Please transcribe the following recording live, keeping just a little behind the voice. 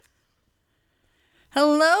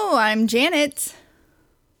Hello, I'm Janet.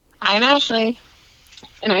 I'm Ashley.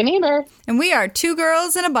 And I'm Amber. And we are two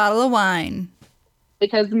girls and a bottle of wine.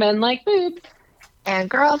 Because men like food. And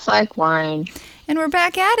girls like wine. And we're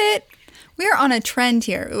back at it. We are on a trend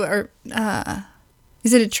here. Or,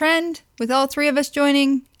 is it a trend with all three of us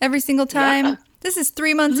joining every single time? Yeah. This is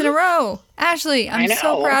 3 months in a row. Ashley, I'm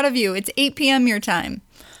so proud of you. It's 8 p.m. your time.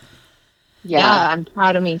 Yeah, I'm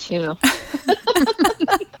proud of me too.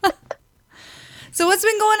 So what's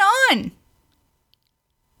been going on?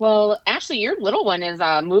 Well, Ashley, your little one is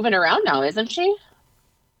moving around now, isn't she?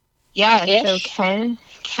 Yeah, Ish. so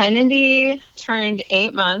Kennedy turned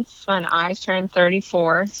 8 months when I turned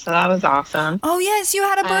 34, so that was awesome. Oh, yes, you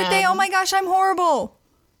had a birthday. Oh, my gosh, I'm horrible.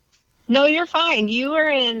 No, you're fine. You were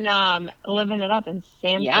in living it up in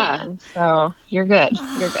San Yeah. so you're good.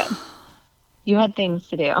 You're good. You had things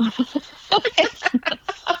to do.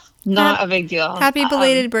 Not a big deal. Happy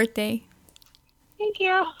belated birthday. Thank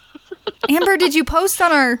you. Amber, did you post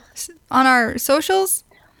on our socials?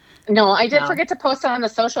 No, I did No. forget to post it on the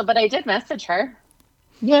social, but I did message her.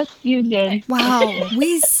 Yes, you did. Wow,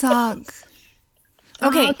 we suck.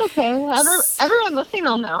 Okay. Oh, it's okay. Everyone listening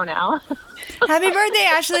will know now. Happy birthday,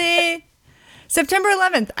 Ashley. September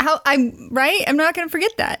 11th. I'm right? I'm not going to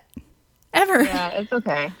forget that. Ever. Yeah, it's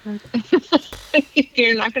okay.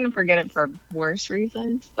 You're not going to forget it for worse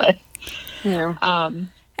reasons, but Yeah.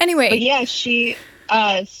 Anyway. but yeah, she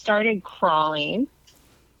started crawling.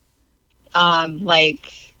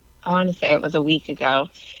 Like I want to say it was a week ago,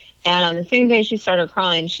 and on the same day she started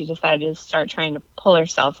crawling, she decided to start trying to pull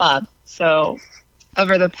herself up. So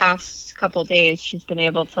over the past couple days, she's been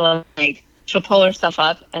able to she'll pull herself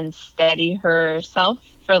up and steady herself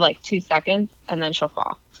for 2 seconds, and then she'll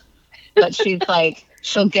fall. But she's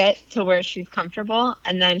she'll get to where she's comfortable,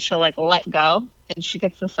 and then she'll let go, and she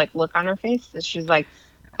gets this look on her face, and she's like,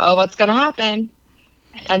 "Oh, what's gonna happen?"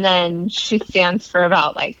 And then she stands for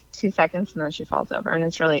about 2 seconds, and then she falls over, and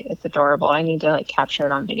it's adorable. I need to capture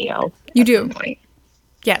it on video. You at do. some point.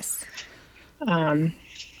 Yes.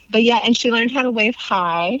 But yeah, and she learned how to wave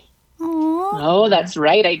hi. Aww. Oh, that's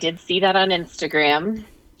right. I did see that on Instagram.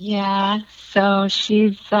 Yeah, so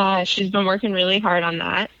she's been working really hard on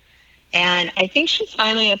that. And I think she's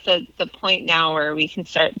finally at the point now where we can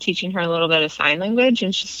start teaching her a little bit of sign language,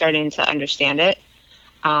 and she's starting to understand it.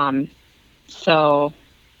 So,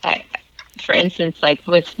 for instance,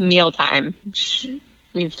 with mealtime,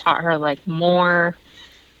 we've taught her more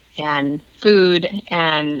and food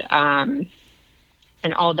and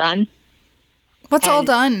all done. What's all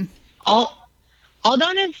done? All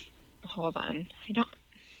done is, hold on,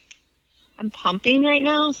 I'm pumping right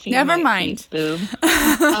now. So Never mind. Boob.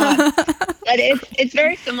 But it's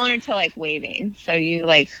very similar to waving. So you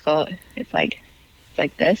go, it's like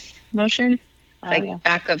this motion,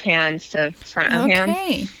 back of hands to front of hands.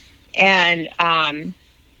 Okay. And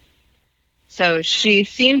so she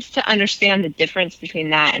seems to understand the difference between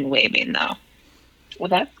that and waving, though. Well,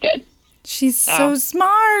 that's good. She's so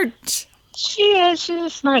smart. She is. She's a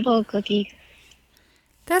smart little cookie.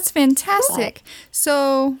 That's fantastic.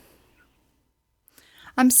 So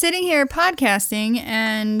I'm sitting here podcasting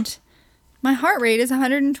and my heart rate is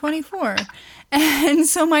 124. And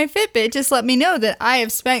so my Fitbit just let me know that I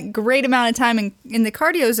have spent great amount of time in the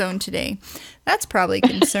cardio zone today. That's probably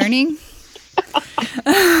concerning.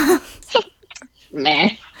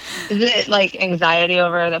 Meh. Is it anxiety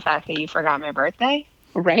over the fact that you forgot my birthday?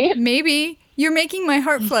 Right? Maybe. You're making my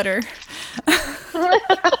heart flutter.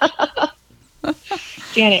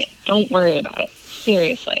 Janet, don't worry about it.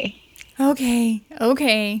 Seriously. Okay.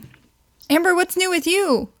 Amber, what's new with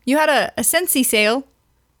you? You had a Scentsy sale.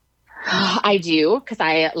 I do, because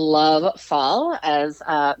I love fall, as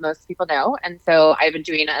most people know. And so I've been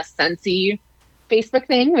doing a Scentsy Facebook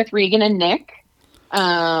thing with Regan and Nick.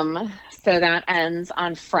 So that ends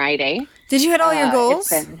on Friday. Did you hit all your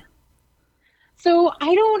goals? So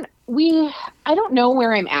I don't know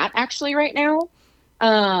where I'm at actually right now.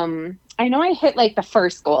 I know I hit the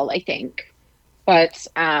first goal, I think, but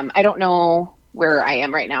I don't know where I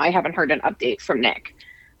am right now. I haven't heard an update from Nick.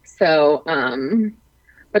 So,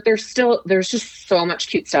 but there's just so much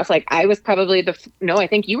cute stuff. I was probably I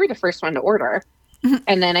think you were the first one to order.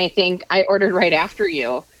 And then I think I ordered right after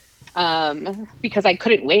you, because I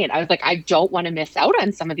couldn't wait. I was like, I don't want to miss out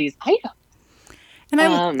on some of these items. And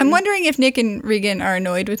I'm wondering if Nick and Regan are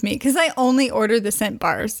annoyed with me because I only order the scent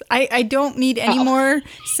bars. I don't need any more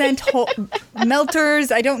scent melters.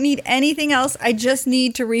 I don't need anything else. I just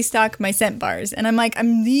need to restock my scent bars. And I'm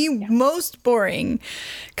the most boring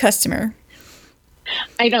customer.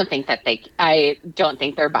 I don't think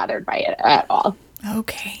they're bothered by it at all.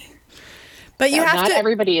 Okay. But you have not to.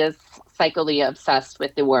 Everybody is psychically obsessed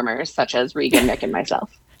with the warmers, such as Regan, Nick, and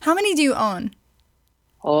myself. How many do you own?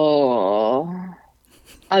 Oh,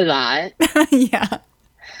 a lot. Yeah.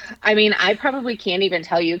 I mean, I probably can't even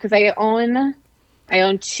tell you because I own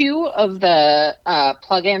 2 of the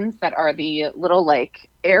plugins that are the little like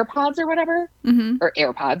AirPods or whatever, or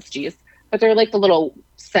AirPods, geez, but they're like the little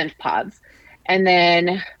scent pods. And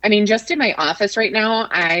then, I mean, just in my office right now,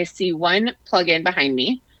 I see 1 plug-in behind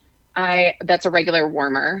me. That's a regular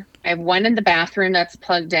warmer. I have 1 in the bathroom that's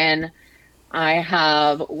plugged in. I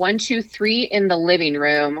have 1, 2, 3 in the living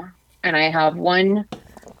room, and I have 1,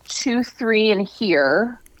 2, 3 in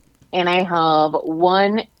here, and I have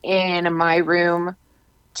 1 in my room,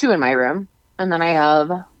 2 in my room, and then I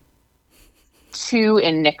have 2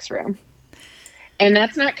 in Nick's room. And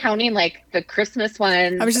that's not counting like the Christmas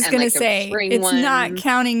ones. I was just going to say, it's not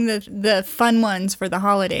counting the fun ones for the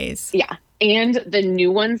holidays. Yeah. And the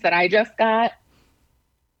new ones that I just got.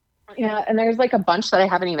 Yeah. And there's like a bunch that I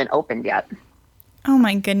haven't even opened yet. Oh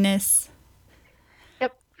my goodness.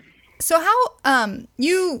 Yep. So how,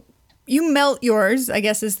 you melt yours, I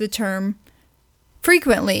guess is the term,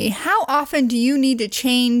 frequently. How often do you need to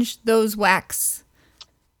change those wax?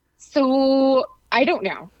 So I don't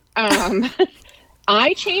know.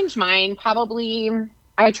 I change mine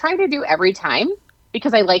I try to do every time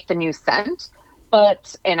because I like the new scent,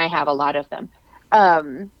 and I have a lot of them.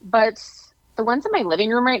 But the ones in my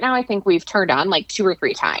living room right now, I think we've turned on like 2 or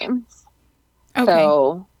 3 times. Okay.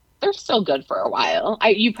 So they're still good for a while.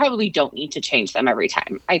 You probably don't need to change them every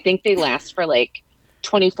time. I think they last for like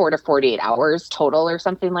 24 to 48 hours total or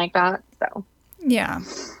something like that. So yeah.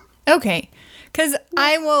 Okay. Because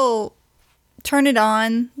I will turn it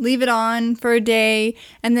on, leave it on for a day,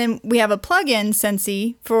 and then we have a plug-in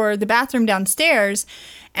Scentsy for the bathroom downstairs,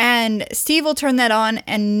 and Steve will turn that on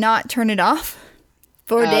and not turn it off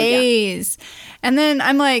for days. Yeah. And then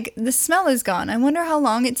I'm like, the smell is gone. I wonder how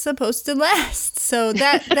long it's supposed to last. So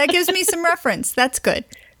that gives me some reference. That's good.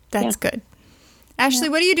 That's good. Ashley,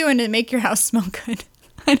 what are you doing to make your house smell good?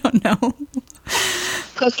 I don't know.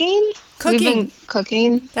 Cooking. We've been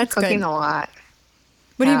cooking. That's cooking good. A lot.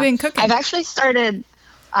 What have you been cooking? I've actually started,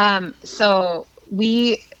 so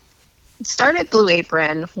we started Blue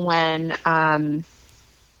Apron when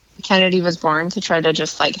Kennedy was born to try to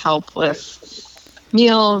just like help with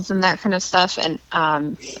meals and that kind of stuff. And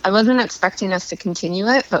I wasn't expecting us to continue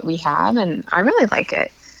it, but we have, and I really like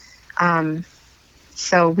it.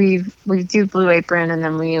 So we do Blue Apron, and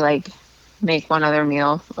then we like make one other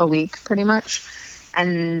meal a week pretty much.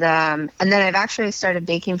 And then I've actually started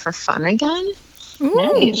baking for fun again. Ooh.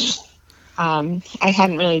 Nice. I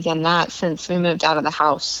hadn't really done that since we moved out of the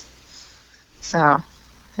house. So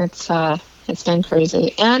it's been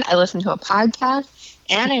crazy. And I listened to a podcast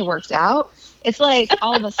and I worked out. It's like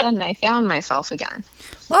all of a sudden I found myself again.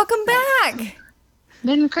 Welcome back.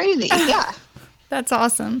 Been crazy. Yeah. That's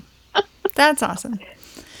awesome. That's awesome.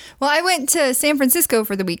 Well, I went to San Francisco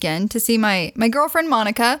for the weekend to see my girlfriend,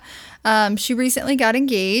 Monica. She recently got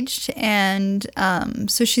engaged, and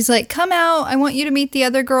so she's like, come out. I want you to meet the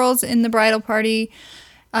other girls in the bridal party,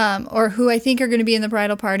 or who I think are going to be in the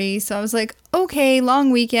bridal party. So I was like, okay,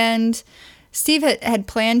 long weekend. Steve had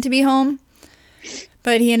planned to be home,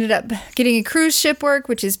 but he ended up getting a cruise ship work,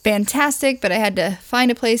 which is fantastic, but I had to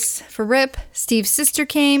find a place for Rip. Steve's sister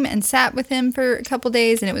came and sat with him for a couple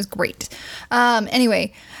days, and it was great.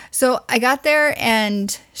 Anyway, so I got there,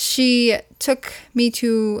 and she took me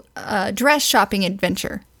to a dress shopping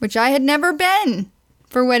adventure, which I had never been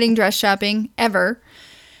for wedding dress shopping, ever.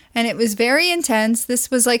 And it was very intense.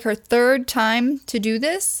 This was like her 3rd time to do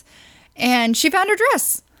this, and she found her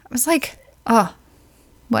dress. I was like, oh,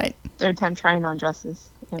 what? 3rd time trying on dresses.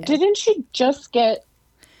 Yeah. Didn't she just get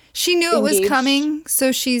She knew engaged? It was coming,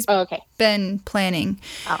 so she's been planning.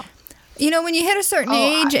 Oh. You know, when you hit a certain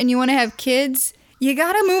age and you want to have kids, you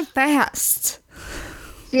gotta move fast.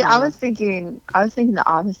 See, I was thinking the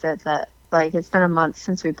opposite, that like it's been a month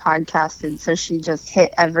since we podcasted, so she just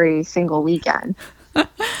hit every single weekend. That's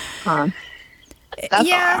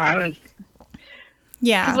yeah.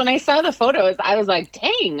 Yeah. Because when I saw the photos, I was like,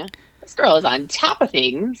 dang, this girl is on top of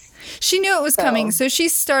things. She knew it was coming, so she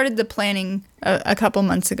started the planning a couple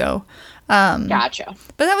months ago. Gotcha.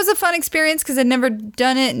 But that was a fun experience because I'd never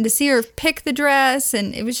done it, and to see her pick the dress,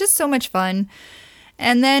 and it was just so much fun.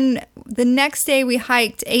 And then the next day we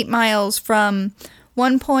hiked 8 miles from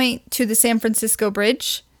one point to the San Francisco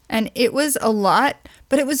Bridge, and it was a lot,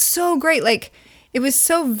 but it was so great. Like, it was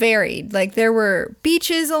so varied. Like, there were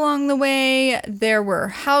beaches along the way. There were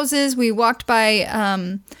houses. We walked by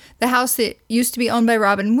the house that used to be owned by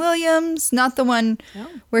Robin Williams, not the one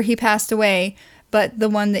where he passed away, but the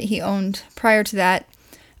one that he owned prior to that.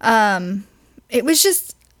 It was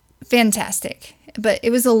just fantastic, but it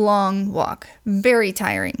was a long walk. Very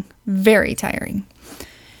tiring. Very tiring.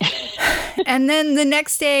 And then the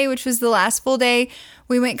next day, which was the last full day,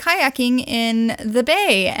 we went kayaking in the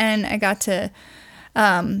bay, and I got to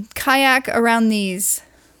kayak around these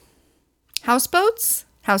houseboats.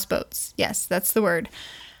 Houseboats. Yes, that's the word.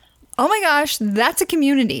 Oh my gosh, that's a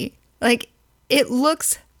community. Like, it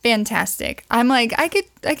looks fantastic. I'm like, I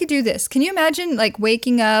could do this. Can you imagine, like,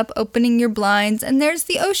 waking up, opening your blinds, and there's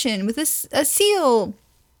the ocean with a seal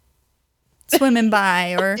swimming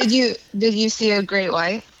by? Or Did you see a great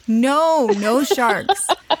white? no sharks.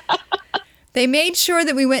 They made sure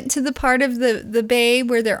that we went to the part of the bay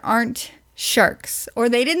where there aren't sharks, or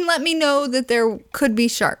they didn't let me know that there could be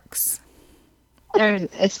sharks.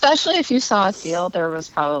 Especially if you saw a seal, there was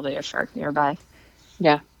probably a shark nearby.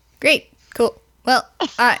 Yeah. Great, cool. Well,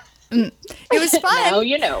 it was fun. Now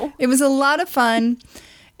you know. It was a lot of fun,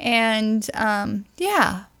 and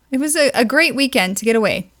yeah, it was a great weekend to get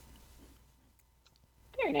away.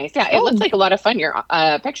 Very nice. Yeah, it looks like a lot of fun. Your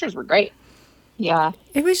pictures were great. Yeah.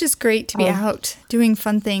 It was just great to be out doing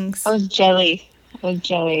fun things. I was jelly. It was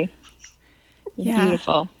Yeah.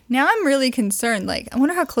 beautiful. Now I'm really concerned. Like, I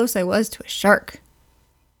wonder how close I was to a shark.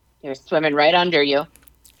 They're swimming right under you.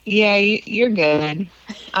 Yeah, you're good.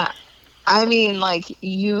 I mean, like,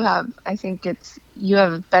 you have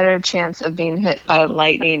a better chance of being hit by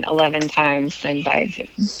lightning 11 times than by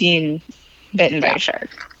being bitten by a shark.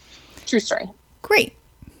 True story. Great.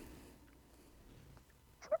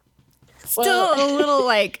 Still a little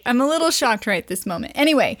I'm a little shocked right this moment.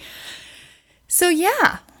 Anyway, so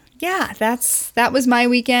yeah, that was my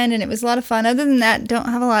weekend, and it was a lot of fun. Other than that, don't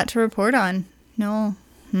have a lot to report on. No.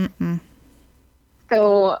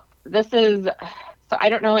 So I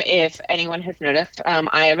don't know if anyone has noticed.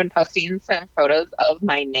 I have been posting some photos of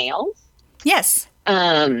my nails. Yes.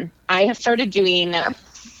 I have started doing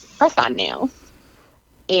press-on nails,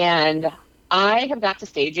 and I have got to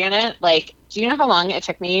say, Janet, like, do you know how long it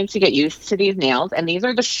took me to get used to these nails? And these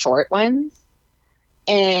are the short ones,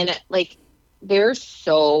 and like, they're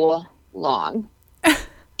so long,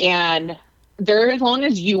 and they're as long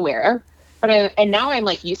as you wear. But now I'm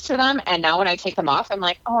like used to them, and now when I take them off, I'm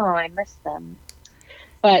like, oh, I miss them.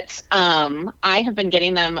 But I have been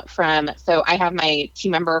getting them so I have my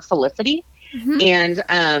team member Felicity, and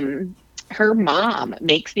her mom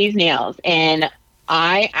makes these nails, and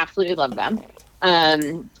I absolutely love them.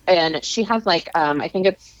 And she has like, I think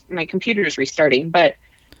it's my computer's restarting, but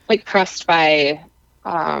like pressed by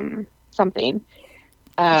something.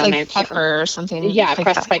 Like Pepper or something. Yeah, like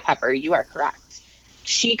pressed that. by Pepper. You are correct.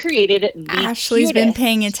 She created the Ashley's been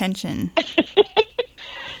paying attention.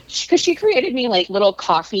 Because she created me like little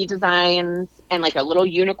coffee designs and like a little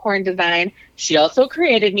unicorn design. She also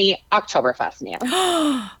created me Oktoberfest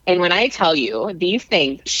nails. And when I tell you these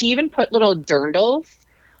things, she even put little dirndls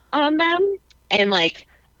on them and like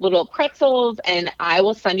little pretzels. And I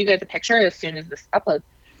will send you guys a picture as soon as this uploads.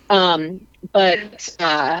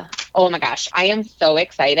 Oh my gosh, I am so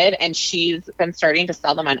excited. And she's been starting to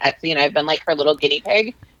sell them on Etsy, and I've been like her little guinea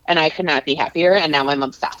pig, and I could not be happier. And now I'm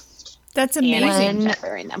obsessed. That's amazing. And I'm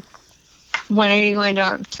wearing them. When are you going to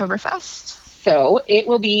Oktoberfest? So it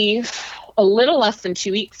will be a little less than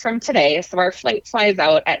 2 weeks from today. So our flight flies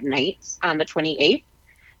out at night on the 28th.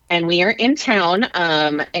 And we are in town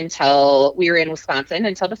we are in Wisconsin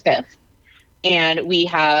until the 5th. And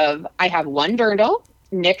I have one dirndl.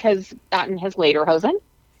 Nick has gotten his lederhosen.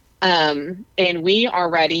 And we are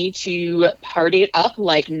ready to party it up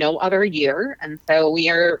like no other year. And so we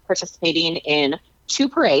are participating in 2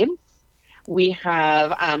 parades. We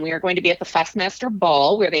are going to be at the Festmaster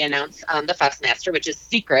Ball, where they announce the Festmaster, which is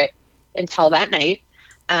secret until that night.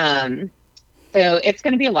 So it's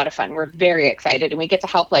going to be a lot of fun. We're very excited, and we get to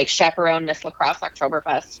help like chaperone Miss Lacrosse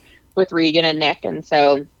Oktoberfest with Regan and Nick, and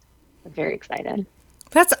so I'm very excited.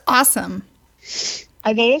 That's awesome.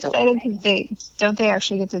 Are they excited because don't they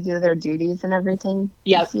actually get to do their duties and everything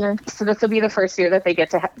this year? So this will be the first year that they get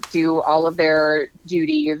to do all of their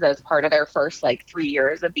duties as part of their first 3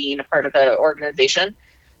 years of being a part of the organization.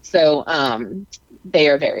 So they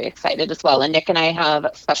are very excited as well. And Nick and I have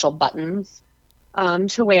special buttons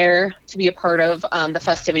to wear to be a part of the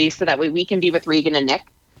festivities, so that way we can be with Regan and Nick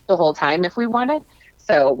the whole time if we wanted.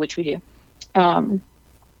 So, which we do. So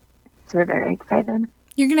we're very excited.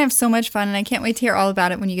 You're going to have so much fun, and I can't wait to hear all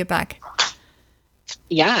about it when you get back.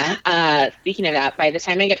 Yeah. Speaking of that, by the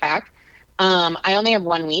time I get back, I only have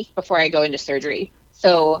 1 week before I go into surgery.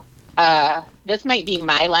 So this might be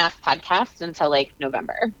my last podcast until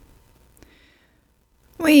November.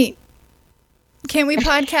 Wait, can't we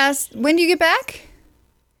podcast? When do you get back?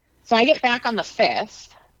 So I get back on the 5th.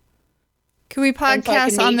 Can we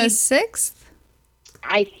podcast on the 6th?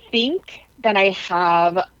 I think that I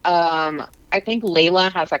have, I think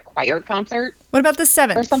Layla has a choir concert. What about the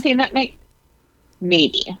 7th? Or something that night.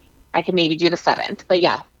 Maybe. I can maybe do the 7th. But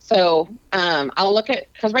yeah. So I'll look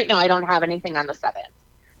at, because right now I don't have anything on the 7th.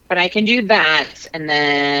 But I can do that, and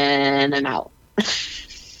then I'm out.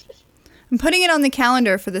 I'm putting it on the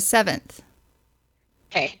calendar for the 7th.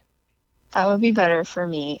 Okay. That would be better for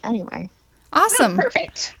me anyway. Awesome. Oh,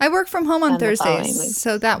 perfect. I work from home on And the following Thursdays, week.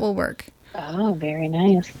 so that will work. Oh, very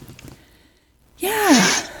nice. Yeah.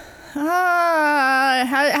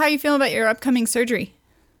 How you feeling about your upcoming surgery?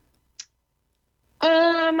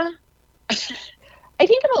 I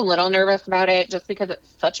think I'm a little nervous about it just because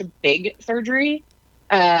it's such a big surgery.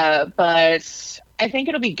 But I think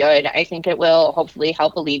it'll be good. I think it will hopefully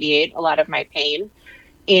help alleviate a lot of my pain.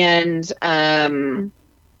 And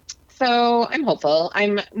so I'm hopeful.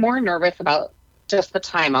 I'm more nervous about just the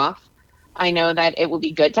time off. I know that it will be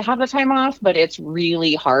good to have the time off, but it's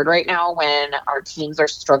really hard right now when our teams are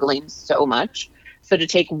struggling so much. So to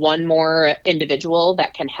take one more individual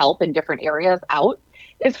that can help in different areas out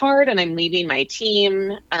is hard, and I'm leaving my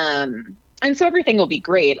team. And so everything will be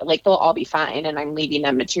great. Like, they'll all be fine, and I'm leaving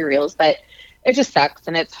them materials, but it just sucks,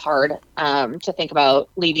 and it's hard to think about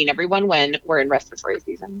leaving everyone when we're in respiratory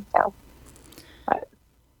season. So, but.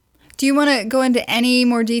 Do you want to go into any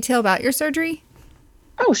more detail about your surgery?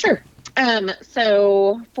 Oh, sure.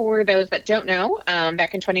 So for those that don't know,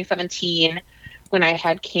 back in 2017, when I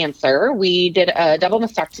had cancer, we did a double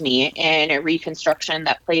mastectomy and a reconstruction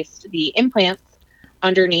that placed the implants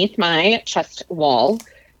underneath my chest wall,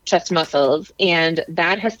 chest muscles, and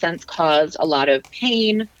that has since caused a lot of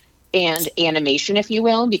pain and animation, if you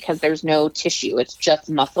will, because there's no tissue. It's just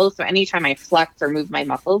muscles. So anytime I flex or move my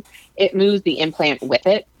muscles, it moves the implant with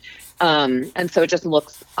it. And so it just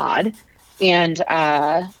looks odd. And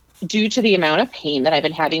due to the amount of pain that I've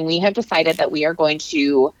been having, we have decided that we are going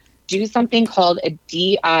to do something called a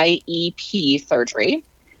DIEP surgery.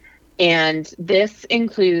 And this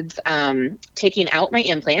includes taking out my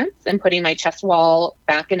implants and putting my chest wall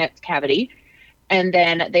back in its cavity. And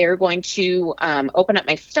then they are going to open up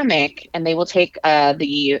my stomach, and they will take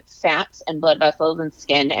the fats and blood vessels and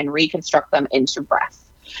skin and reconstruct them into breasts.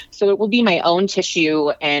 So it will be my own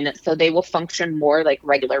tissue, and so they will function more like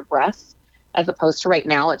regular breasts, as opposed to right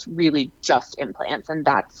now, it's really just implants, and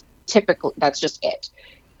that's just it.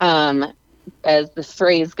 As the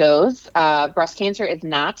phrase goes, breast cancer is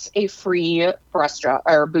not a free breast job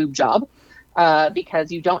or boob job because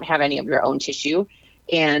you don't have any of your own tissue.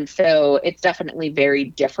 And so it's definitely very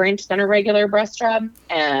different than a regular breast job.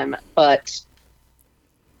 But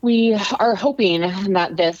we are hoping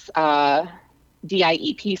that this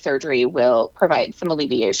DIEP surgery will provide some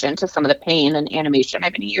alleviation to some of the pain and animation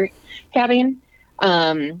I've been having.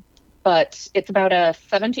 But it's about a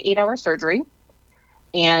 7 to 8 hour surgery,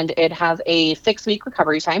 and it has a 6-week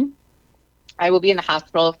recovery time. I will be in the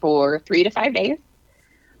hospital for 3 to 5 days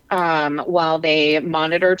while they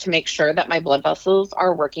monitor to make sure that my blood vessels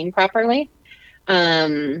are working properly.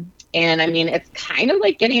 And I mean, it's kind of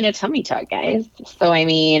like getting a tummy tuck, guys. So, I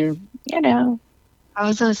mean, you know. I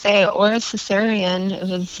was going to say, or a cesarean. It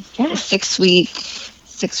was a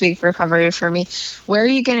 6-week recovery for me. Where are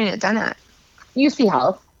you getting it done at? UC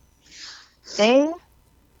Health.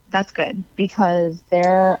 That's good because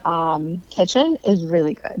their kitchen is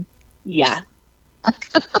really good. Yeah.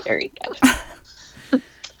 Very good.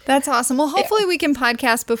 That's awesome. Well, hopefully we can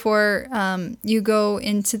podcast before you go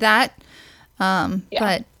into that.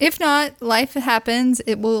 But if not, life happens.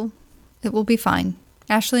 It will be fine.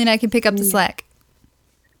 Ashley and I can pick up the slack.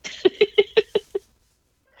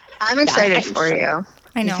 I'm excited for you.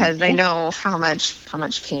 I know. Because I know how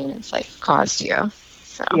much pain it's like caused you.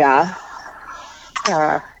 So Yeah.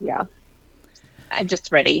 Yeah. I'm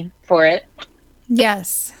just ready for it.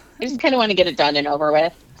 Yes. I just kind of want to get it done and over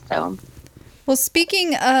with. So. Well,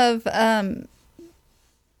 speaking of the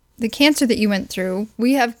cancer that you went through,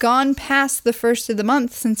 we have gone past the 1st of the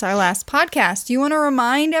month since our last podcast. Do you want to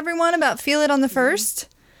remind everyone about Feel It on the 1st?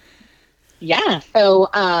 Yeah. So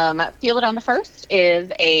Feel It on the 1st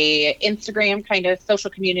is a Instagram kind of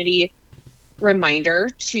social community reminder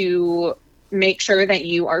to make sure that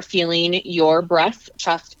you are feeling your breast,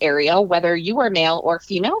 chest area, whether you are male or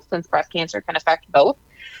female, since breast cancer can affect both.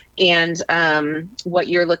 And what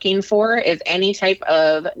you're looking for is any type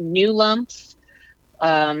of new lumps,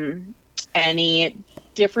 any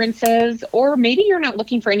differences, or maybe you're not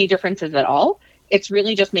looking for any differences at all. It's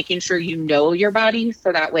really just making sure you know your body,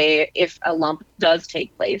 so that way if a lump does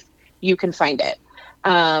take place, you can find it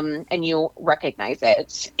and you recognize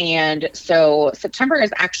it. And so September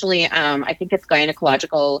is actually, I think it's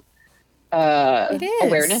Gynecological It is.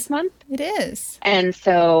 Awareness Month. It is. And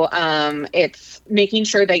so it's making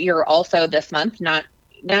sure that you're also this month not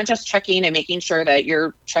just checking and making sure that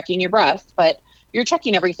you're checking your breath, but you're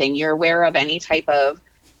checking everything. You're aware of any type of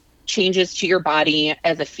changes to your body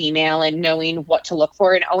as a female and knowing what to look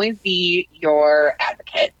for, and always be your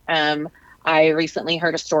advocate. I recently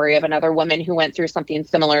heard a story of another woman who went through something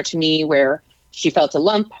similar to me where she felt a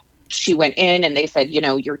lump. She went in and they said,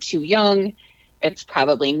 you're too young. It's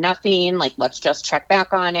probably nothing. Like, let's just check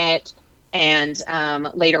back on it. And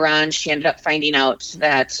later on, she ended up finding out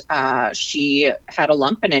that she had a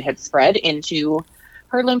lump and it had spread into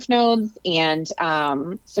her lymph nodes. And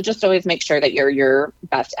so just always make sure that you're your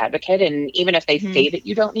best advocate. And even if they say that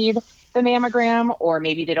you don't need the mammogram, or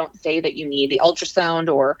maybe they don't say that you need the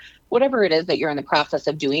ultrasound, or whatever it is that you're in the process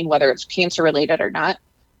of doing, whether it's cancer related or not,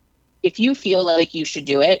 if you feel like you should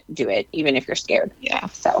do it, even if you're scared. Yeah.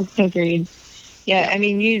 So Agreed. Yeah, I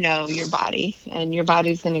mean, your body, and your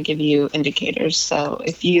body's going to give you indicators. So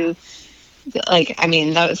if you,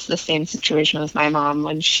 that was the same situation with my mom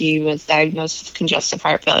when she was diagnosed with congestive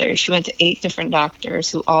heart failure. She went to 8 different doctors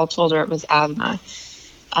who all told her it was asthma.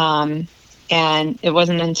 And it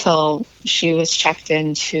wasn't until she was checked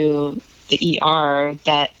into the ER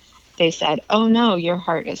that they said, oh no, your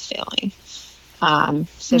heart is failing.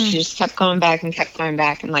 So she just kept going back. And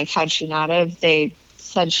had she not have, they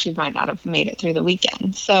said she might not have made it through the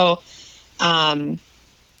weekend. So I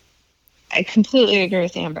completely agree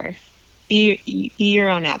with Amber. Be your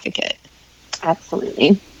own advocate.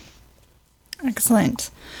 absolutely.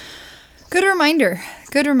 Excellent. Good reminder.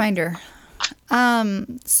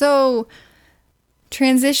 So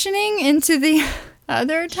transitioning into the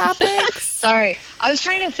other topics. Sorry, I was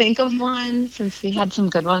trying to think of one since we had some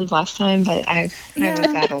good ones last time, but I was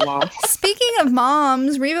at a loss. Speaking of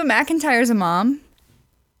moms, Reba McEntire's a mom.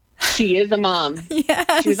 She is a mom.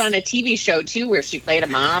 Yes. She was on a TV show too where she played a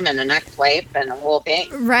mom and an ex-wife and a whole thing.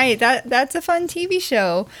 Right. That's a fun TV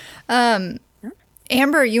show.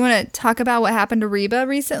 Amber, you want to talk about what happened to Reba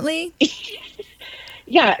recently?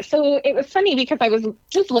 Yeah, so it was funny because I was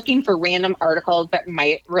just looking for random articles that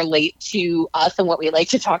might relate to us and what we like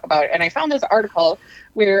to talk about. And I found this article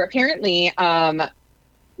where apparently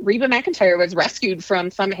Reba McEntire was rescued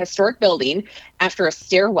from some historic building after a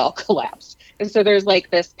stairwell collapsed. And so there's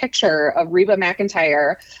like this picture of Reba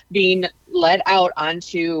McEntire being led out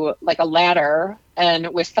onto like a ladder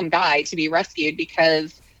and with some guy to be rescued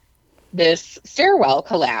because this stairwell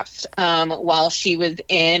collapsed while she was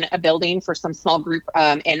in a building for some small group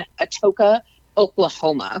in Atoka,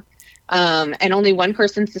 Oklahoma. And only one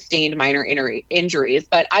person sustained minor injuries.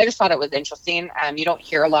 But I just thought it was interesting. You don't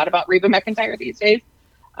hear a lot about Reba McEntire these days.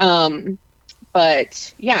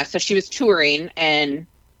 But yeah, so she was touring and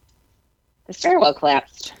the stairwell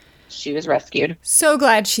collapsed. She was rescued. So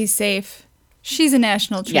glad she's safe. She's a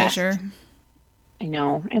national treasure. Yes. I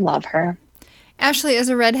know. I love her. Ashley, as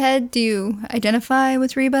a redhead, do you identify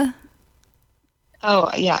with Reba? Oh,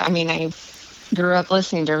 yeah. I mean, I grew up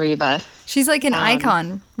listening to Reba. She's like an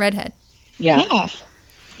icon redhead. Yeah.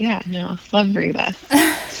 Yeah, no. Love Reba.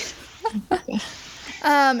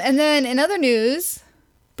 And then in other news,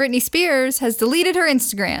 Britney Spears has deleted her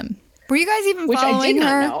Instagram. Were you guys even following I did not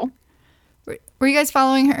her? know. Were you guys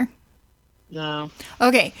following her? No.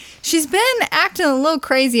 Okay. She's been acting a little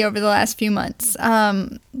crazy over the last few months.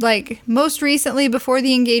 Like most recently before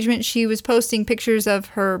the engagement, she was posting pictures of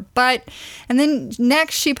her butt. And then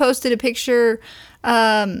next she posted a picture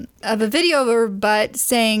of a video of her butt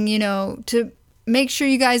saying, to make sure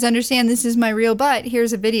you guys understand this is my real butt,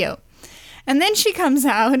 here's a video. And then she comes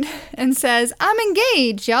out and says, I'm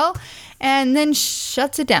engaged, y'all. And then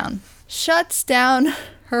shuts it down. Shuts down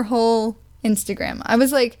her whole Instagram. I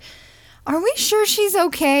was like, are we sure she's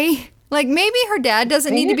okay? Like, maybe her dad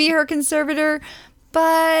doesn't need to be her conservator,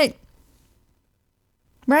 but...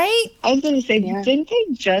 Right? I was going to say, didn't they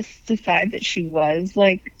just decide that she was,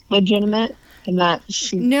 legitimate and that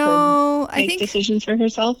she could make decisions for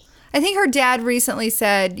herself? I think her dad recently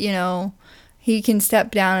said, he can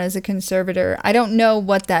step down as a conservator. I don't know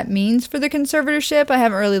what that means for the conservatorship. I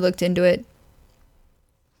haven't really looked into it.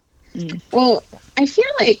 Well, I feel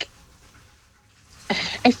like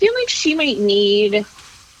she might need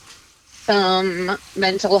some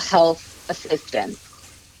mental health assistance.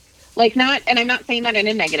 And I'm not saying that in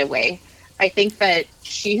a negative way. I think that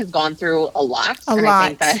she has gone through a lot. I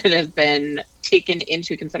think that it has been taken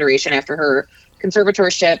into consideration after her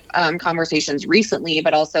conservatorship conversations recently,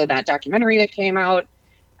 but also that documentary that came out.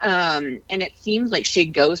 And it seems like she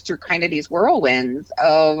goes through kind of these whirlwinds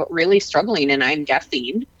of really struggling. And I'm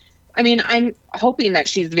guessing, I'm hoping that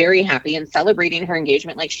she's very happy and celebrating her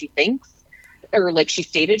engagement like she thinks. or like she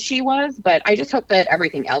stated she was, but I just hope that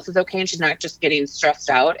everything else is okay and she's not just getting stressed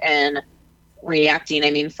out and reacting.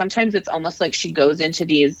 I mean, sometimes it's almost like she goes into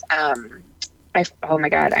these, oh my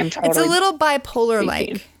God, I'm totally. It's a little bipolar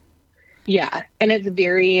like. Yeah. And it's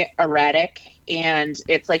very erratic and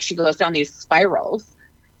it's like she goes down these spirals.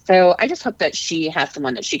 So I just hope that she has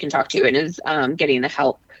someone that she can talk to and is getting the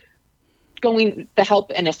help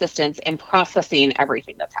and assistance in processing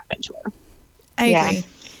everything that's happened to her. I agree.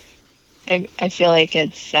 I feel like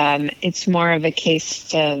it's more of a case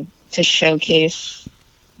to showcase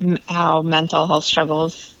how mental health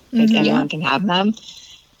struggles, like anyone can have them.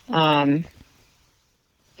 But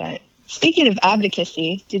speaking of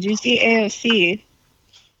advocacy, did you see AOC?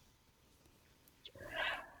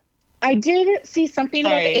 I did see something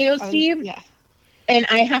with AOC, and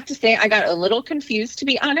I have to say I got a little confused, to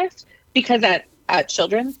be honest, because at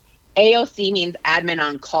Children's, AOC means admin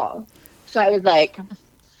on call. So I was like,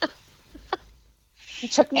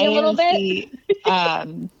 it took me a little bit.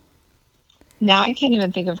 Now I can't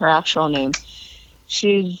even think of her actual name.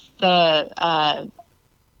 She's the,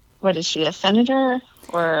 what is she, a senator?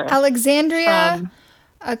 Or Alexandria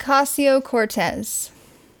Ocasio-Cortez.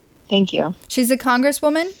 Thank you. She's a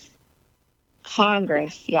congresswoman?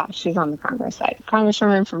 Congress, yeah, she's on the Congress side.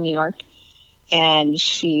 Congresswoman from New York. And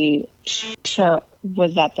she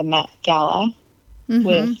was at the Met Gala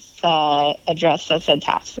with a dress that said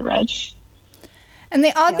tax the rich. And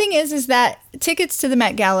the odd thing is that tickets to the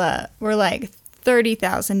Met Gala were like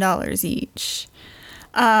 $30,000 each.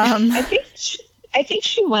 I think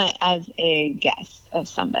she went as a guest of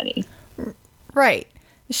somebody. Right.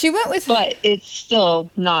 She went with... But it's still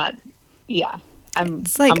not... Yeah.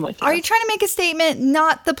 It's like, I'm with you. Are you trying to make a statement?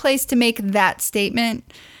 Not the place to make that statement,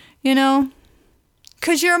 you know?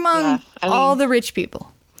 Because you're among all the rich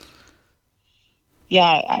people.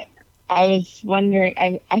 Yeah, I was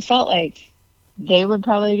wondering... I felt like they would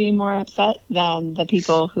probably be more upset than the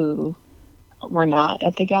people who were not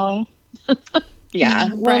at the gala. Yeah.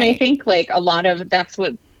 Well, and I think like a lot of that's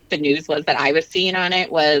what the news was that I was seeing on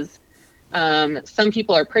it was some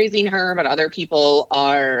people are praising her, but other people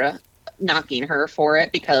are knocking her for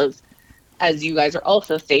it because, as you guys are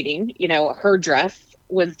also stating, you know, her dress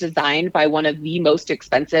was designed by one of the most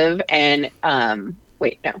expensive and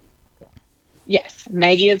Yes,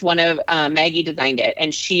 Maggie designed it,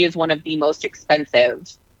 and she is one of the most expensive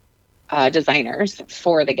designers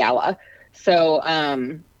for the gala. So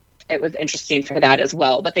it was interesting for that as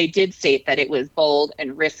well. But they did state that it was bold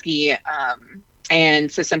and risky, and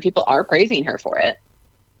so some people are praising her for it.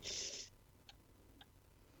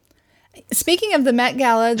 Speaking of the Met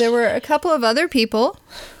Gala, there were a couple of other people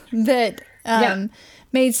that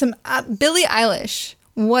made some... Billie Eilish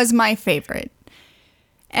was my favorite.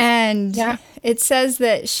 And it says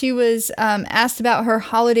that she was asked about her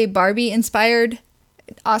holiday Barbie-inspired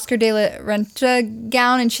Oscar de la Renta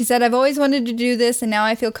gown, and she said, "I've always wanted to do this, and now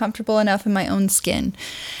I feel comfortable enough in my own skin."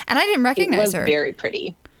 And I didn't recognize her. It was very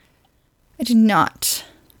pretty. I did not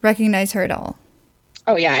recognize her at all.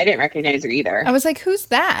 Oh, yeah, I didn't recognize her either. I was like, who's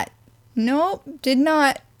that? Nope, did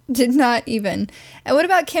not even. And what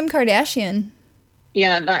about Kim Kardashian?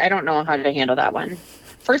 Yeah, I don't know how to handle that one.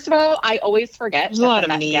 First of all, I always forget that the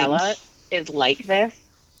Met Gala is like this.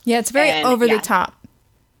 Yeah, it's very over the top.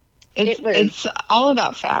 It's all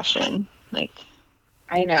about fashion. Like,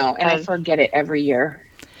 I know, and I forget it every year.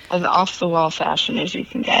 As off the wall fashion as you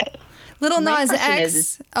can get. Little Nas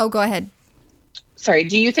X. Oh, go ahead. Sorry,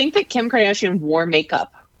 do you think that Kim Kardashian wore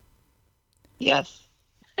makeup? Yes.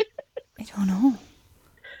 I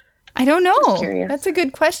don't know. That's a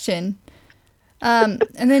good question. And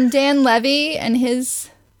then Dan Levy and his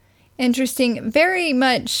interesting, very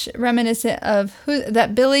much reminiscent of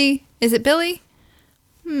Billy. Is it Billy?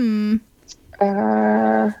 I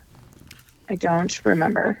don't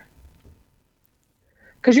remember.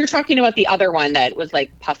 Because you're talking about the other one that was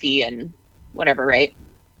like puffy and whatever, right?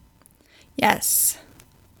 Yes.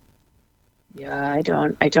 Yeah, I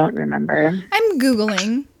don't remember. I'm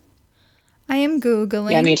Googling.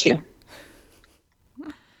 Yeah, me too.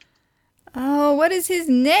 Oh, what is his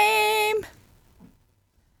name?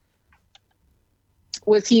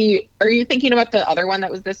 Are you thinking about the other one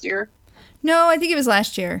that was this year? No, I think it was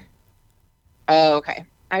last year. Oh, okay.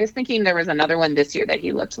 I was thinking there was another one this year that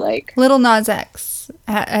he looked like. Little Nas X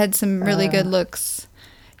had some really good looks.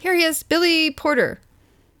 Here he is, Billy Porter.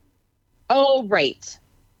 Oh, right.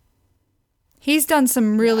 He's done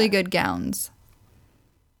some really good gowns.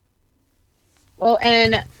 Well,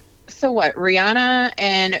 and so what? Rihanna,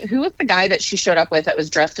 and who was the guy that she showed up with that was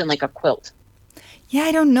dressed in like a quilt? Yeah,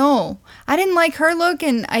 I don't know. I didn't like her look,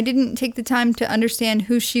 and I didn't take the time to understand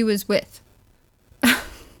who she was with.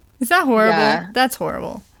 Is that horrible? Yeah. That's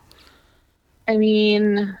horrible. I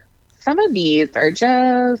mean, some of these are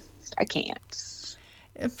just, I can't.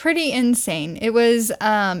 Pretty insane. It was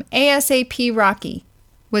ASAP Rocky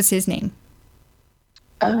was his name.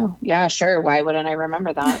 Oh, yeah, sure. Why wouldn't I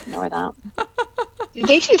remember that? Know that. Do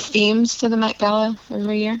they do themes to the Met Gala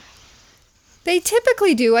every year? They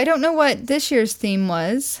typically do. I don't know what this year's theme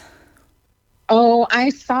was. Oh, I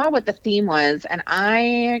saw what the theme was, and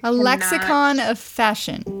I A lexicon of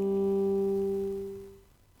fashion.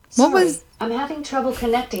 Sorry, What was... I'm having trouble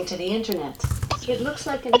connecting to the internet. It looks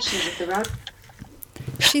like an issue with the route.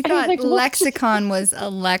 She I was thought like, what? lexicon was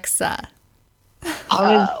Alexa.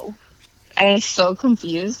 Oh. I was so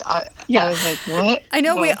confused. I was like, what? I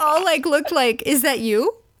know we What? all like looked like, is that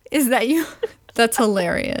you? Is that you? That's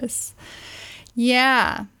hilarious.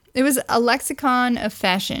 Yeah. It was a lexicon of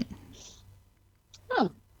fashion. Oh.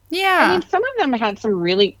 Yeah. I mean, some of them had some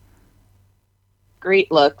really great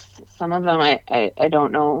looks. Some of them, I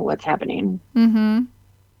don't know what's happening. Mm-hmm.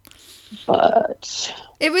 But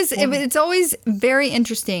It's always very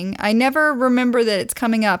interesting. I never remember that it's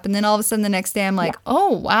coming up, and then all of a sudden the next day I'm like,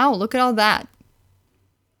 oh wow, look at all that.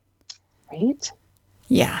 right?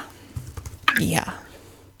 Yeah. Yeah.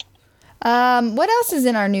 What else is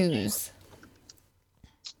in our news?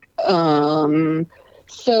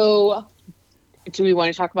 So do we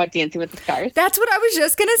want to talk about Dancing with the Stars? That's what I was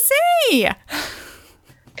just gonna say.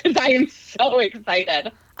 Because I am so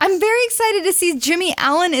excited. I'm very excited to see Jimmy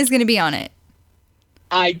Allen is gonna be on it.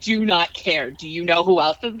 I do not care. Do you know who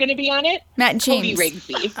else is going to be on it? Matt Cody James.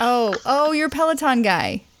 Rigsby. Oh, you're a Peloton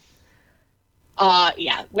guy.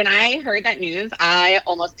 Yeah. When I heard that news, I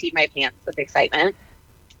almost peed my pants with excitement.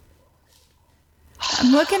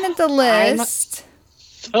 I'm looking at the list.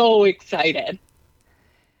 So excited.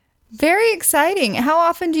 Very exciting. How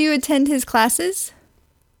often do you attend his classes?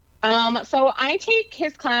 So I take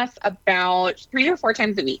his class about 3 or 4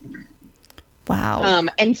 times a week. Wow.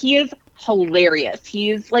 And he is hilarious.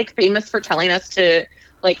 He's like famous for telling us to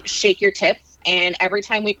like shake your tits. And every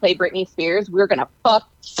time we play Britney Spears, we're gonna fuck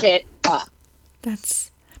shit up.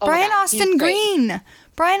 That's Oh, Brian God, Austin he's great. Green.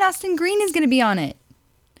 Brian Austin Green is going to be on it.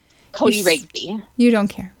 Cody He's- Rigsby. You don't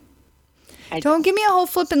care. I Don't give me a whole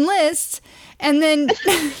flipping list and then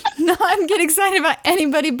not get excited about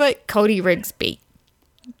anybody but Cody Rigsby.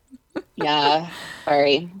 Yeah.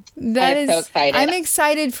 Sorry. That I'm is so excited. I'm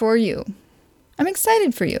excited for you. I'm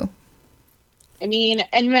excited for you. I mean,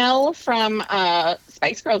 and Mel from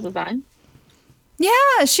Spice Girls is on.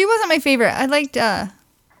 Yeah, she wasn't my favorite. I liked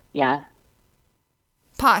Yeah.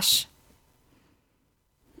 Posh.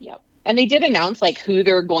 Yep. And they did announce like who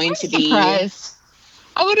they're going to be. Surprise.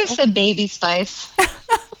 I would have said Baby Spice.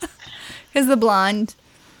 Because the blonde.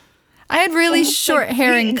 I had really short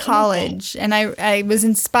hair in college, and I was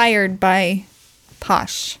inspired by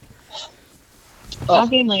Posh.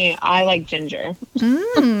 Shockingly, I like ginger.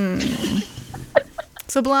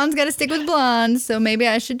 So blonde's got to stick with blonde, so maybe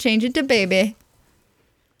I should change it to baby.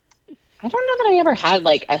 I don't know that I ever had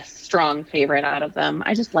like a strong favorite out of them.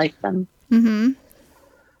 I just like them. Mm-hmm.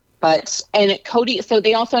 But, and Cody, so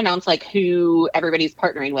they also announced like who everybody's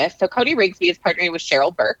partnering with. So Cody Rigsby is partnering with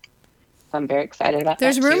Cheryl Burke. So I'm very excited about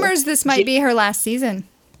There's that. too. rumors this might be her last season.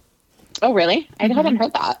 Oh, really? I haven't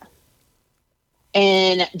heard that.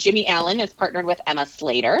 And Jimmy Allen is partnered with Emma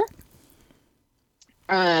Slater.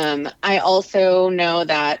 I also know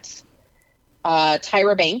that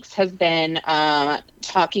Tyra Banks has been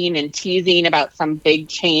talking and teasing about some big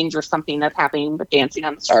change or something that's happening with Dancing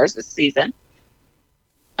on the Stars this season.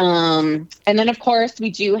 And then, of course, we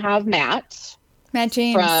do have Matt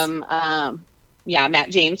James. from, Matt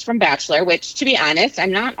James from Bachelor, which, to be honest,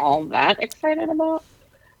 I'm not all that excited about.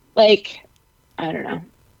 Like, I don't know.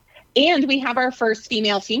 And we have our first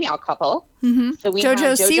female-female couple. Mm-hmm. So we JoJo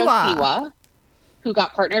have JoJo Siwa. Siwa, who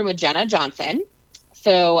got partnered with Jenna Johnson.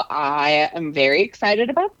 So I am very excited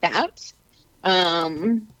about that.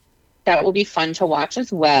 That will be fun to watch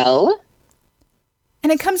as well.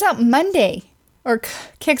 And it comes out Monday, or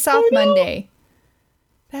kicks off Monday.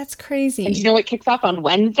 That's crazy. And do you know what kicks off on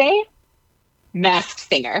Wednesday? Masked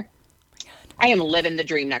Singer. I am living the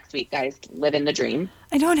dream next week, guys. Living the dream.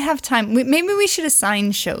 I don't have time. Maybe we should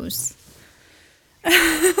assign shows.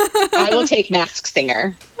 I will take Masked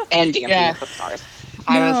Singer and Dancing Yeah. with the Stars.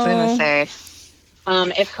 I was No. going to say.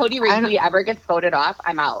 If Cody Rigsby ever gets voted off,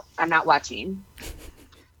 I'm out. I'm not watching.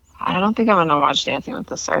 I don't think I'm going to watch Dancing with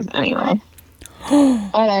the Stars anyway.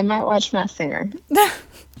 But I might watch Masked Singer.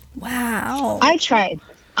 Wow. I tried.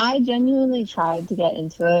 I genuinely tried to get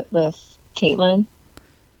into it with Caitlin,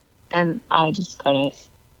 and I just couldn't.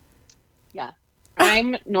 Yeah.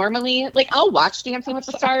 I'm normally like, I'll watch Dancing with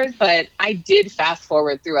the Stars, but I did fast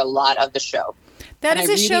forward through a lot of the show. That And is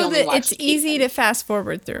I a really show only that watched it's easy Caitlyn. to fast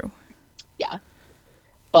forward through. Yeah.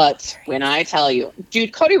 But when I tell you,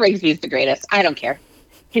 dude, Cody Rigsby's the greatest. I don't care.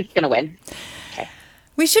 He's going to win.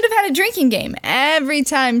 We should have had a drinking game. Every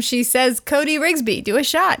time she says Cody Rigsby, do a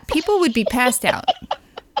shot. People would be passed out.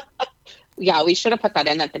 Yeah, we should have put that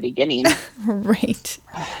in at the beginning. Right.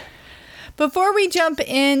 Before we jump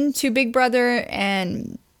into Big Brother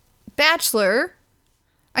and Bachelor,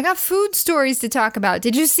 I got food stories to talk about.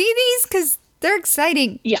 Did you see these? Because they're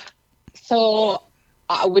exciting. Yeah. So,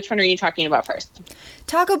 which one are you talking about first?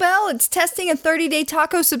 Taco Bell, it's testing a 30-day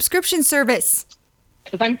taco subscription service.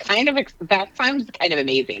 Because I'm kind of, that sounds kind of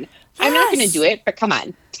amazing. I'm not going to Yes. do it, but come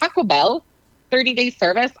on. Taco Bell, 30-day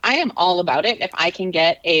service. I am all about it if I can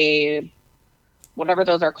get a, whatever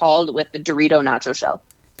those are called, with the Dorito nacho shell.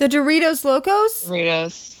 The Doritos Locos?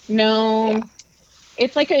 Doritos. No. Yeah.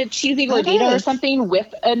 It's like a cheesy That gordita or is. something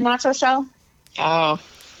with a nacho shell. Oh,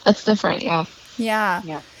 that's different. Yeah. Yeah.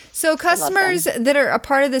 Yeah. So customers that are a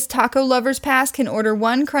part of this Taco Lovers Pass can order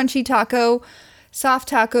one crunchy taco, soft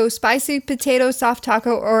taco, spicy potato soft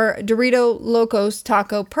taco, or Dorito Locos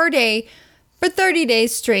taco per day for 30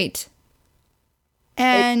 days straight.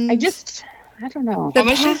 And I don't know. How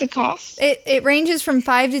much does it cost? it ranges from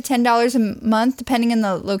 $5 to $10 a month, depending on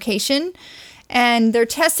the location. And they're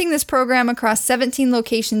testing this program across 17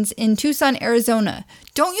 locations in Tucson, Arizona.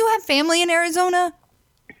 Don't you have family in Arizona?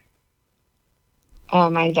 Oh,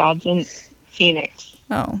 my dad's in Phoenix.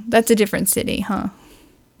 Oh, that's a different city, huh?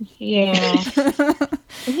 Yeah.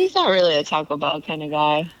 He's not really a Taco Bell kind of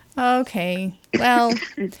guy. Okay. Well,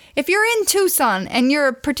 if you're in Tucson and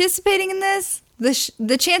you're participating in this,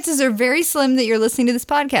 the chances are very slim that you're listening to this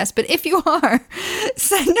podcast. But if you are,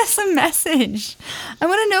 send us a message. I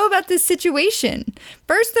want to know about this situation.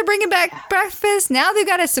 First, they're bringing back breakfast. Now they've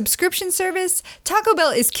got a subscription service. Taco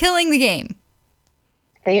Bell is killing the game.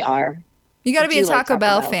 They are. You got to be a do like Taco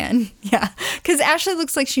Bell Bell. fan. Yeah. Because Ashley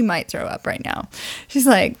looks like she might throw up right now. She's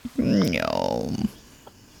like, no.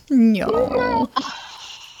 No.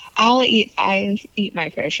 I eat my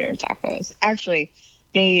fair share of tacos. Actually,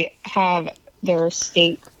 they have their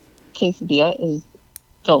steak quesadilla is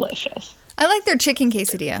delicious. I like their chicken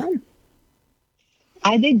quesadilla.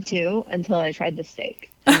 I did too until I tried the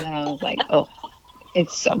steak. And then I was like, oh,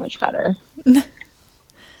 it's so much better.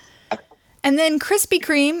 And then Krispy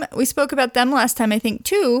Kreme, we spoke about them last time, I think,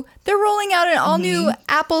 too. They're rolling out an all-new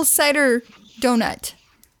apple cider donut.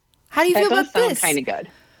 How do you That feel does about sound this? kind of good.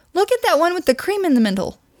 Look at that one with the cream in the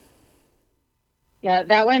middle. Yeah,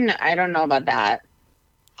 that one, I don't know about that.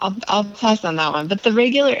 I'll pass on that one. But the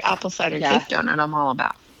regular apple cider Yeah. cake donut, I'm all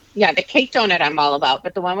about. Yeah, the cake donut I'm all about,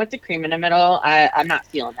 but the one with the cream in the middle, I'm not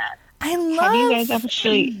feeling that. I love... Have you guys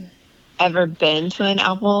actually ever been to an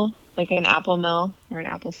apple mill or an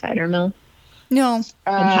apple cider mill No.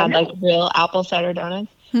 and had like real apple cider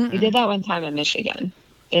donuts? Mm-mm. We did that one time in Michigan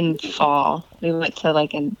in fall. We went to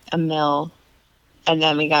like a mill and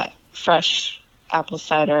then we got fresh apple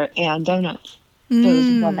cider and donuts. It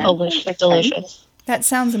was delicious. That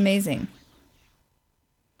sounds amazing.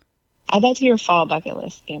 Add that to your fall bucket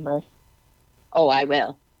list, Amber. Oh, I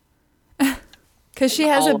will. Because she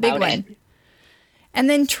has All a big about one. it. And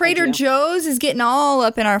then Trader do. Joe's is getting all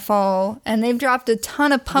up in our fall, and they've dropped a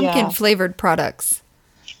ton of pumpkin-flavored products.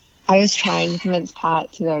 I was trying to convince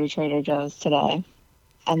Pat to go to Trader Joe's today,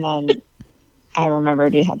 and then I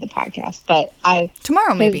remembered we had the podcast. But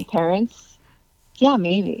Tomorrow, maybe. his parents,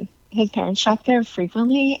 maybe. His parents shop there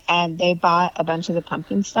frequently, and they bought a bunch of the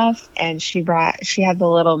pumpkin stuff, and she had the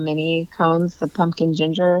little mini cones, the pumpkin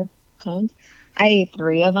ginger cones. I ate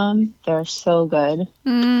 3 of them. They're so good.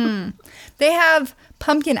 They have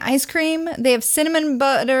pumpkin ice cream. They have cinnamon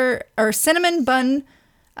butter or cinnamon bun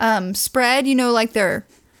spread, like their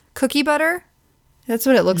cookie butter. That's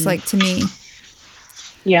what it looks like to me.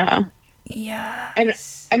 Yeah. Yeah. And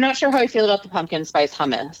I'm not sure how I feel about the pumpkin spice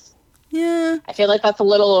hummus. Yeah. I feel like that's a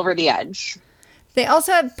little over the edge. They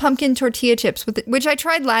also have pumpkin tortilla chips, which I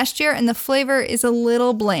tried last year, and the flavor is a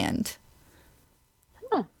little bland.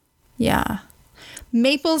 Huh. Yeah.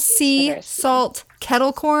 Maple sea Interesting. salt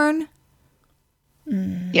kettle corn.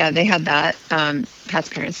 Yeah, they had that. Pat's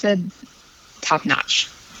parents said top notch.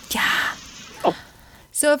 Yeah. Oh.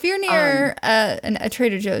 So if you're near a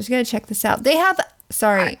Trader Joe's, you got to check this out. They have,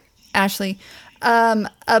 Ashley,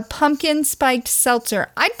 a pumpkin spiked seltzer.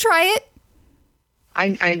 I'd try it.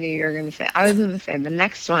 I knew you were going to say. I was going to say the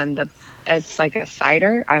next one. It's like a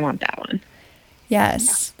cider. I want that one.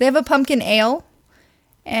 Yes. They have a pumpkin ale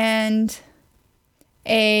and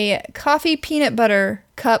a coffee peanut butter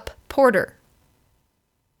cup porter.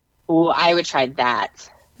 Ooh, I would try that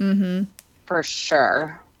Mm-hmm. for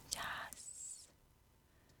sure.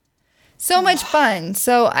 So much fun.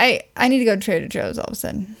 So I need to go to Trader Joe's all of a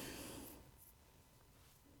sudden.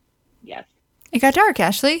 Yes. It got dark,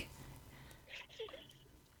 Ashley.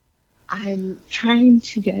 I'm trying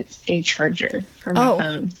to get a charger for my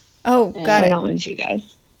phone. Oh, got I it. don't lose you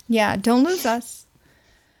guys. Yeah, don't lose us.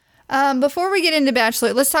 Before we get into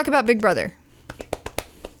Bachelor, let's talk about Big Brother.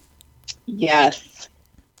 Yes.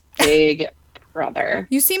 Big Brother.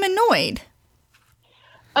 You seem annoyed.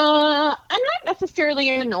 I'm not necessarily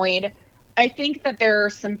annoyed. I think that there are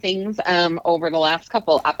some things over the last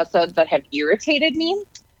couple episodes that have irritated me.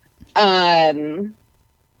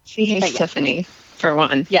 She hates yeah. Tiffany, for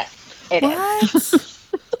one. Yes, it is.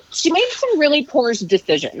 What? She made some really poor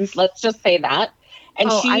decisions. Let's just say that. And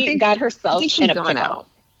she got herself in a going pickle. out.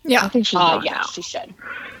 Yeah. I think she's going Yeah, out. she should.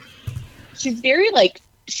 She's very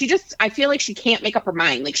I feel like she can't make up her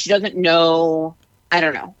mind. Like she doesn't know. I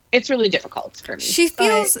don't know. It's really difficult for me. She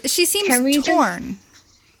seems torn.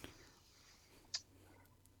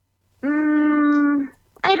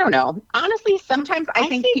 I don't know. Honestly, sometimes I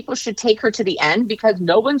think people should take her to the end because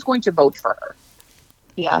no one's going to vote for her.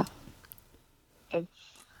 Yeah.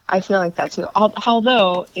 I feel like that too.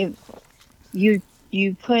 Although you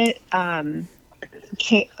put Kylan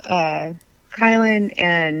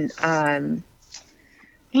and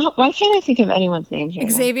why can't I think of anyone's names right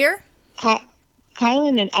Xavier? now?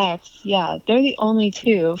 Kylan and X, yeah, they're the only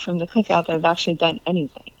two from the cookout that have actually done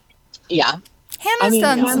anything. Yeah. Hannah's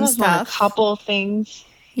done some Hannah's won a stuff. couple things.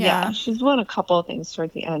 Yeah, she's won a couple of things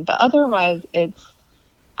towards the end, but otherwise it's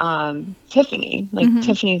Tiffany.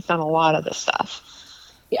 Tiffany's done a lot of the stuff.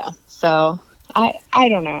 Yeah. So I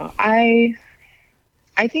don't know. I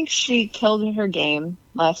think she killed her game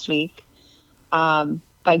last week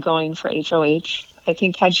by going for HOH. I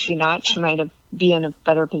think had she not, she might have been in a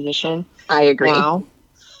better position. I agree. Now.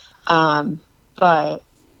 But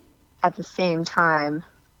at the same time,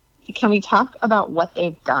 can we talk about what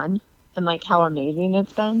they've done and how amazing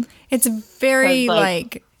it's been? It's very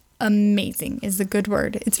amazing is the good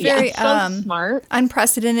word. It's very so smart,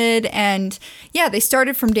 unprecedented, and yeah, they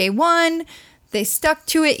started from day one. They stuck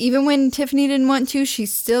to it even when Tiffany didn't want to. She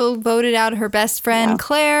still voted out her best friend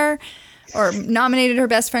Claire, or nominated her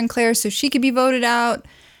best friend Claire so she could be voted out.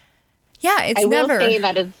 Yeah, I will say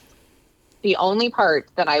that is the only part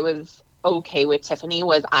that I was okay with Tiffany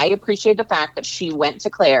was I appreciate the fact that she went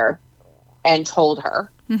to Claire and told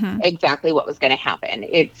her exactly what was going to happen.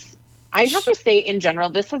 I have to say, in general,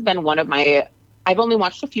 this has been one of my, I've only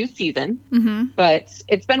watched a few seasons, but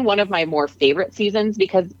it's been one of my more favorite seasons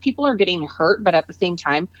because people are getting hurt, but at the same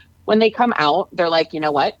time, when they come out, they're like, you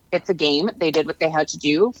know what? It's a game. They did what they had to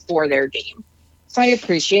do for their game. So I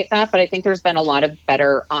appreciate that, but I think there's been a lot of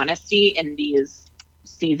better honesty in this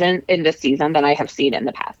season than I have seen in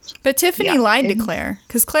the past. But Tiffany lied to Claire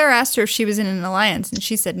because Claire asked her if she was in an alliance and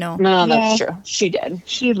she said no. No, that's true. She did.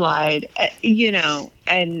 She lied,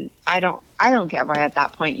 and I don't get why at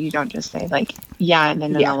that point you don't just say I'm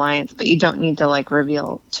in an alliance, but you don't need to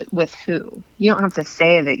reveal with who. You don't have to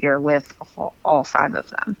say that you're with all five of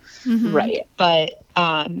them. Right. But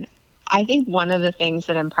I think one of the things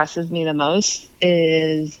that impresses me the most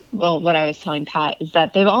is, what I was telling Pat is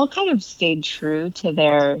that they've all kind of stayed true to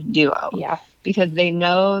their duo. Yeah. Because they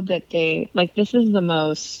know that this is the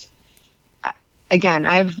most, again,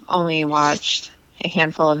 I've only watched a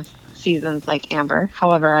handful of seasons like Amber.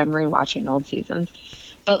 However, I'm rewatching old seasons.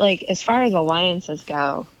 But as far as alliances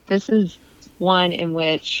go, this is one in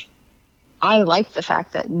which I like the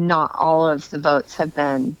fact that not all of the votes have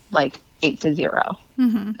been 8-0.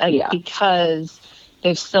 Because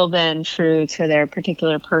they've still been true to their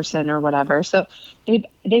particular person or whatever. So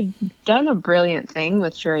they've done a brilliant thing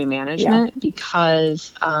with jury management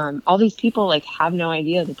because all these people have no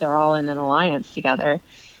idea that they're all in an alliance together.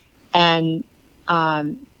 And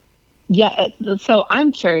so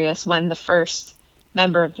I'm curious when the first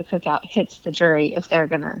member of the cookout hits the jury if they're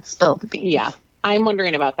gonna spill the beans. Yeah, I'm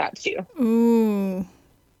wondering about that too. Ooh,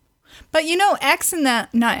 but X and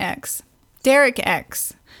that, not X. Derek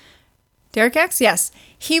X. Derek X? Yes.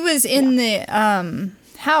 He was in the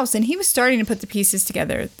house and he was starting to put the pieces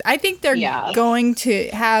together. I think they're going to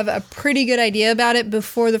have a pretty good idea about it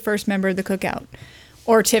before the first member of the cookout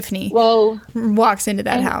or Tiffany walks into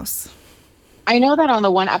that house. I know that on the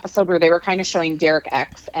one episode where they were kind of showing Derek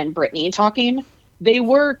X and Brittany talking, they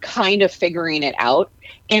were kind of figuring it out.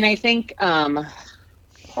 And I think poor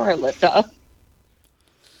Alyssa.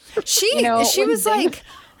 She was like,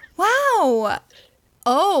 wow.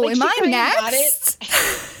 Oh, am I next?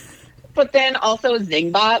 But then also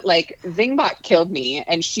Zingbot killed me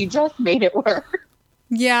and she just made it work.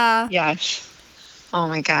 Yeah. Yeah. Oh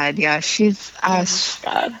my God. Yeah. She's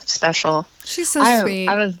special. She's so sweet.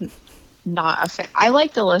 I was not a fan. I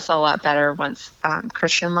liked Alyssa a lot better once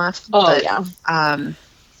Christian left. Oh, but, yeah.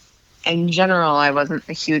 in general, I wasn't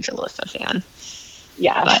a huge Alyssa fan.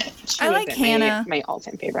 Yeah. But She I wasn't like Hannah. My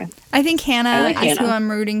all-time favorite. I think Hannah I like is who Hannah.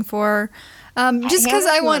 I'm rooting for. Just because Hannah's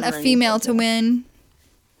I who want I'm a rooting female for, to too. win.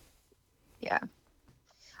 yeah.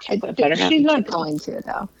 Better not She's be not too. going to,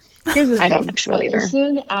 though. Here's the I don't thing. think she will either.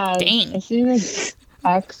 Dang. As soon as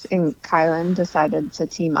X and Kylan decided to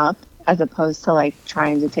team up, as opposed to like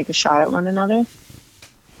trying to take a shot at one another,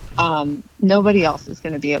 nobody else is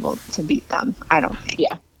going to be able to beat them. I don't think.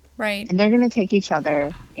 Yeah. Right. And they're going to take each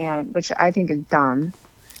other, and which I think is dumb.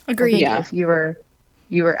 I Agreed. think Yeah. if you were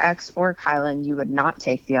X or Kylan, you would not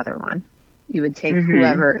take the other one. You would take Mhm.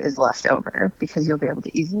 whoever is left over because you'll be able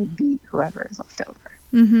to easily beat whoever is left over.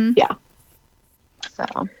 Mm-hmm. Yeah. So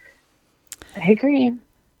I agree.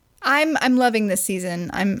 I'm loving this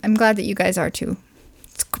season. I'm glad that you guys are too.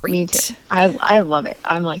 It's great. me too. I love it.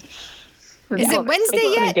 I'm like, Is it Wednesday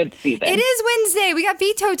It's been a yet? good season. It is Wednesday. We got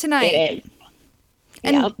veto tonight. It is.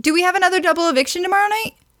 And Yep. do we have another double eviction tomorrow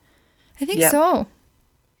night? I think Yep. so.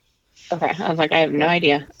 Okay. I was like, I have no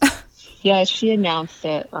idea. Yeah, she announced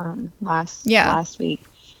it last Yeah. week.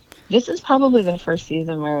 This is probably the first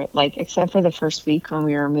season where, like, except for the first week when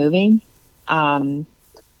we were moving, I've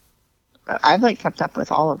like kept up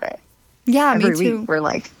with all of it. Yeah, Every me too. week we're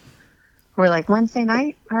like Wednesday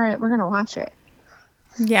night. All right, we're gonna watch it.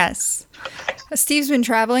 Yes. Steve's been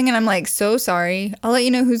traveling, and I'm like, so sorry. I'll let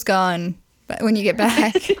you know who's gone, but when you get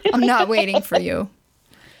back, I'm not waiting for you.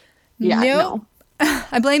 Yeah. Nope. No.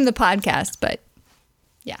 I blame the podcast, but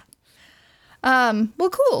yeah. Well,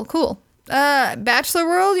 cool. Bachelor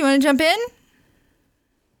World, you want to jump in?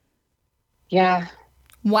 Yeah.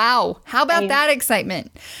 Wow. How about that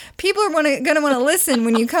excitement? People are going to want to listen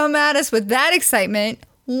when you come at us with that excitement.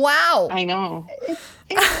 Wow. I know.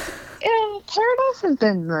 Yeah, Paradise has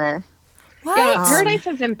been the What? Yeah, Paradise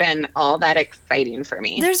hasn't been all that exciting for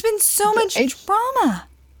me. There's been so much drama.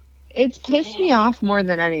 it's pissed me off more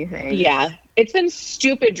than anything. Yeah. It's been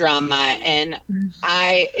stupid drama and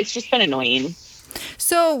it's just been annoying.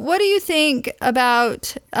 So what do you think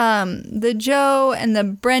about the Joe and the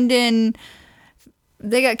Brendan?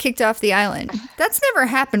 They got kicked off the island. That's never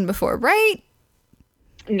happened before, right?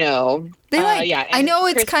 No. They like, yeah. I and know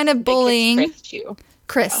it's Chris- kind of they kicked bullying. Chris too.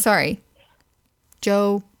 Chris, sorry.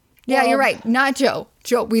 Joe. Yeah, you're right. Not Joe.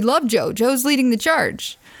 Joe. We love Joe. Joe's leading the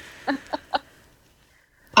charge.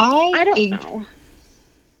 I don't know.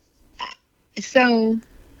 So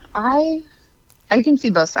I can see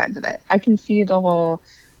both sides of it. I can see the whole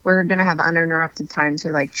we're gonna have uninterrupted time to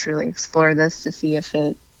like truly explore this to see if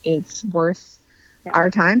it's worth our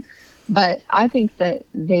time. But I think that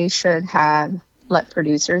they should have let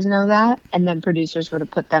producers know that, and then producers would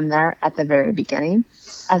have put them there at the very beginning,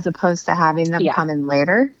 as opposed to having them come in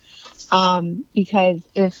later. Because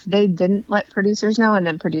if they didn't let producers know and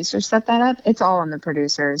then producers set that up, it's all on the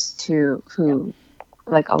producers who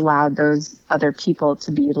like allowed those other people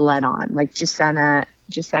to be led on, like Jasenia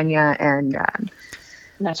and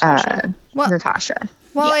Natasha. Natasha.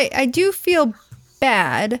 Well, I do feel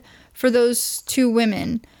bad for those two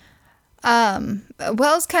women.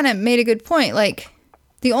 Wells kind of made a good point. Like,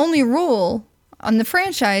 the only rule on the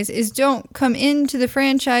franchise is don't come into the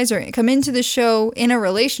franchise or come into the show in a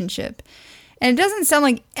relationship. And it doesn't sound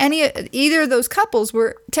like either of those couples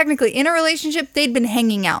were technically in a relationship. They'd been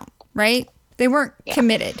hanging out, right? They weren't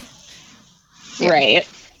committed. Right.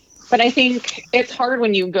 But I think it's hard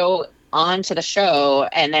when you go on to the show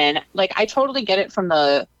and then, like, I totally get it from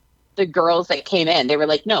the girls that came in. They were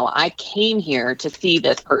like, no, I came here to see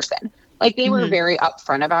this person. Like, they were very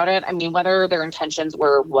upfront about it. I mean, whether their intentions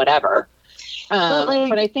were whatever.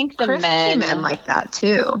 But I think the Chris men came in like that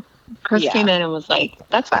too. Chris came in and was like,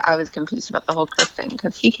 that's why I was confused about the whole Chris thing,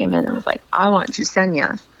 because he came in and was like, I want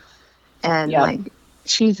Jasenia, and like,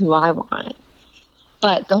 she's who I want.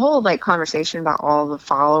 But the whole like conversation about all the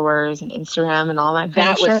followers and Instagram and all that that kind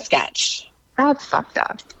of was shit, sketch. that's fucked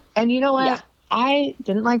up. And you know what? Yeah. I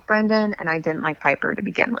didn't like Brendan and I didn't like Piper to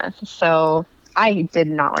begin with. So I did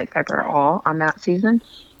not like Piper at all on that season.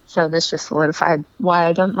 So this just solidified why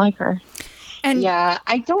I didn't like her. And Yeah,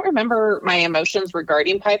 I don't remember my emotions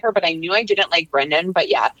regarding Piper, but I knew I didn't like Brendan. But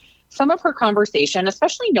yeah, some of her conversation,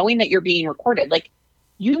 especially knowing that you're being recorded, like,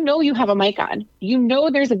 you know, you have a mic on, you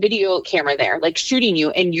know, there's a video camera there, like, shooting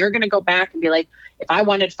you, and you're going to go back and be like, if I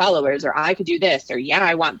wanted followers, or I could do this, or yeah,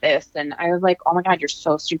 I want this. And I was like, oh my God, you're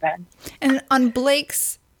so stupid. And on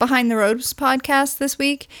Blake's Behind the Ropes podcast this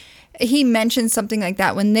week, he mentioned something like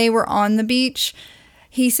that when they were on the beach.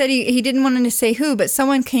 he said he didn't want to say who, but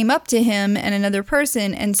someone came up to him and another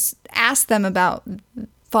person and asked them about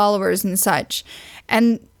followers and such.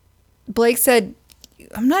 And Blake said,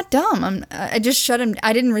 I'm not dumb. I just shut him.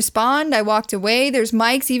 I didn't respond. I walked away. There's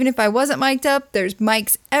mics. Even if I wasn't mic'd up, there's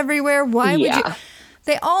mics everywhere. Why would you?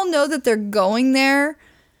 They all know that they're going there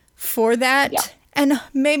for that. Yeah. And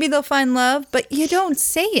maybe they'll find love, but you don't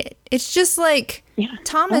say it. It's just like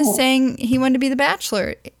Thomas saying he wanted to be the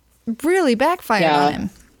Bachelor. It really backfired on him.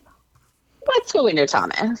 Let's go into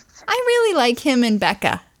Thomas. I really like him and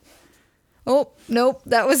Becca. Oh, nope.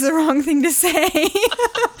 That was the wrong thing to say.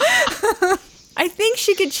 I think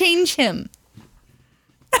she could change him.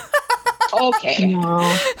 Okay.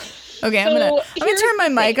 No. Okay, I'm gonna turn my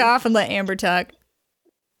mic off and let Amber talk.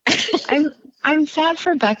 I'm sad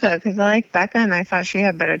for Becca because I like Becca and I thought she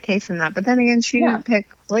had better taste in that. But then again, she didn't pick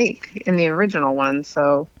Blake in the original one,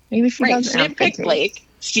 so maybe she doesn't. She didn't pick Blake.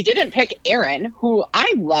 She didn't pick Aaron, who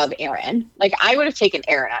I love Aaron. Like, I would have taken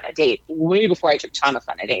Aaron on a date way before I took Thomas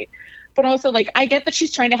on a date. But also, like, I get that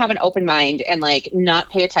she's trying to have an open mind and, like,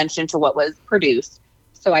 not pay attention to what was produced.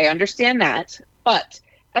 So I understand that. But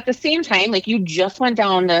at the same time, like, you just went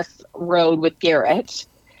down this road with Garrett,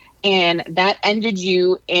 and that ended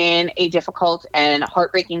you in a difficult and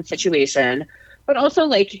heartbreaking situation. But also,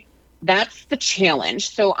 like, that's the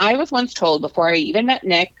challenge. So I was once told before I even met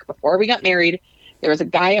Nick, before we got married, there was a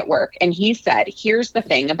guy at work, and he said, here's the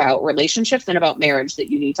thing about relationships and about marriage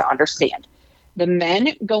that you need to understand. The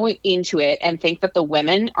men go into it and think that the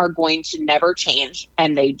women are going to never change,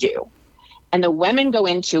 and they do. And the women go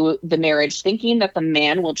into the marriage thinking that the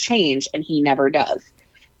man will change, and he never does.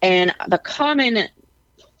 And the common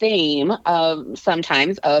theme of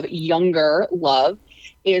sometimes of younger love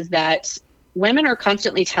is that women are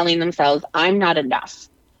constantly telling themselves, I'm not enough.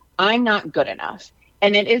 I'm not good enough.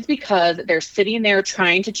 And it is because they're sitting there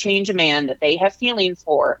trying to change a man that they have feelings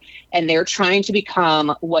for, and they're trying to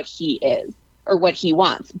become what he is or what he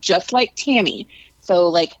wants, just like Tammy. So,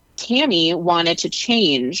 like, Tammy wanted to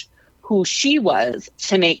change who she was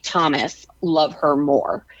to make Thomas love her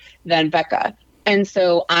more than Becca. And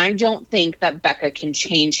so I don't think that Becca can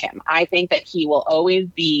change him. I think that he will always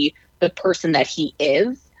be the person that he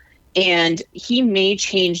is. And he may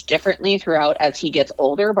change differently throughout as he gets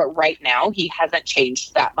older, but right now he hasn't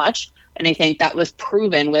changed that much. And I think that was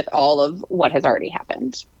proven with all of what has already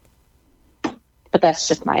happened. But that's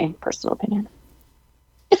just my personal opinion.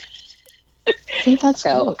 I think that's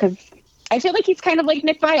so, because I feel like he's kind of like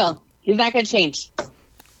Nick Viall. He's not going to change.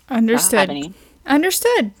 Understood.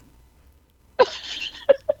 Understood.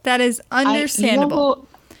 That is understandable.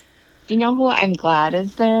 You know who I'm glad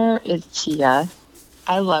is there is Tia.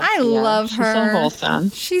 I love her. She's so wholesome.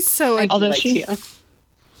 She's so although she's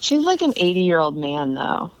like an 80-year-old man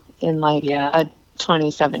though, in like a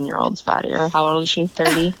 27-year-old's body. Or how old is she?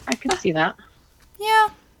 30? I can see that.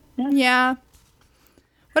 Yeah.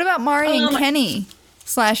 What about Mari and Kenny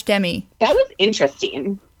 / Demi? That was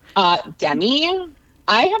interesting. Demi,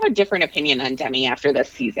 I have a different opinion on Demi after this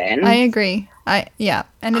season. I agree. And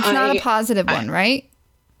it's not a positive one, right?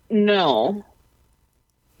 No,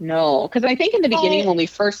 because I think in the beginning when we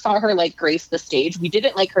first saw her like grace the stage, we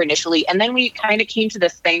didn't like her initially, and then we kind of came to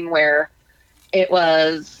this thing where it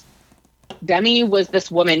was Demi was this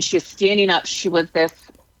woman. She was standing up. She was this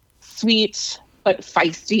sweet but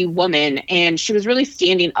feisty woman, and she was really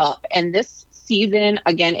standing up. And this season,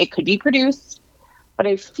 again, it could be produced, but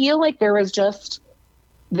I feel like there was just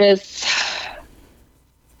this.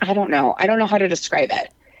 I don't know how to describe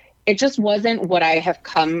it. It just wasn't what I have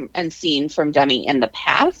come and seen from Demi in the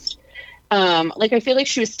past. Like, I feel like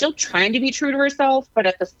she was still trying to be true to herself, but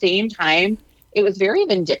at the same time, it was very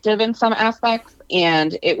vindictive in some aspects,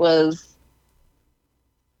 and it was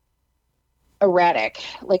erratic.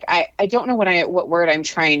 Like, I don't know what word I'm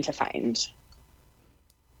trying to find.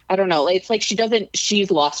 I don't know. It's like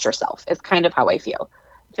she's lost herself. It's kind of how I feel.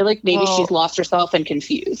 I feel like maybe she's lost herself and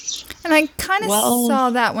confused. And I kind of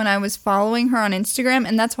saw that when I was following her on Instagram,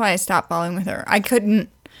 and that's why I stopped following with her. I couldn't.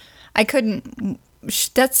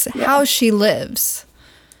 That's how she lives.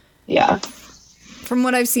 Yeah. From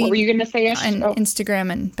what I've seen. What were you going to say? On Instagram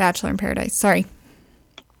and Bachelor in Paradise. Sorry.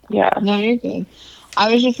 Yeah. No, you're good.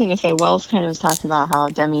 I was just going to say, Wells kind of talked about how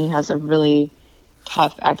Demi has a really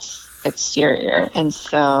tough exterior. And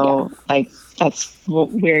so, like, that's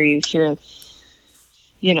where you hear,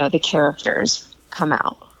 the characters come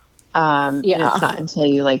out. And it's not until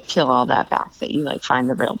you, like, peel all that back that you, like, find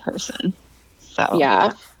the real person. So.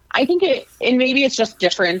 Yeah. I think and maybe it's just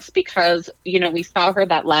difference because, we saw her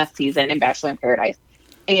that last season in Bachelor in Paradise,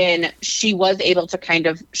 and she was able to kind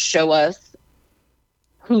of show us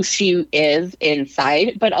who she is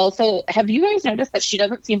inside. But also, have you guys noticed that she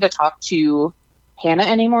doesn't seem to talk to Hannah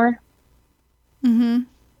anymore? Mm-hmm.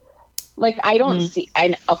 Like, I don't see,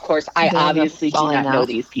 and of course, I They're obviously do falling not know out.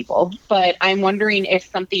 these people, but I'm wondering if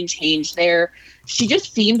something changed there. She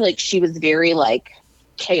just seemed like she was very, like,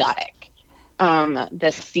 chaotic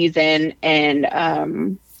this season, and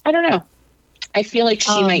I don't know. I feel like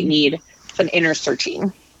she might need some inner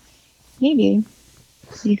searching. Maybe.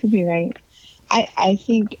 You could be right. I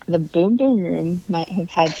think the Boom Boom Room might have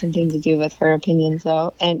had something to do with her opinions,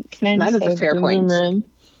 though. And can I That just is a say, fair the Boom point. Boom Room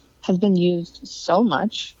has been used so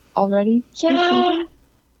much already. Yeah.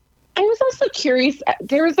 I was also curious.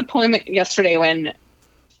 There was a point yesterday when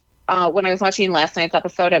I was watching last night's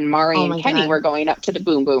episode and Mari Oh and my Kenny God. were going up to the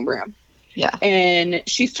Boom Boom Room. Yeah. And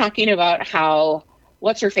she's talking about how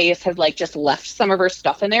What's-Her-Face has, like, just left some of her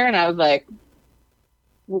stuff in there. And I was like,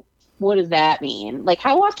 what does that mean? Like,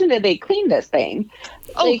 how often did they clean this thing?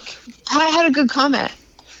 Oh, Like, I had a good comment.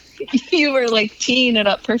 You were, like, teeing it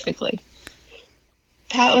up perfectly.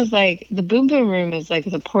 Pat was like, the Boom Boom Room is like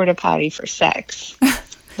the porta potty for sex.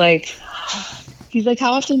 Like, he's like,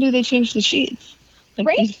 how often do they change the sheets? Like,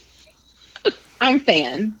 right? I'm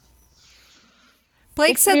saying.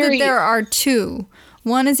 Blake It's said very- that there are two.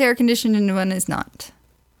 One is air conditioned and one is not.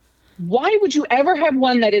 Why would you ever have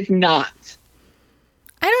one that is not?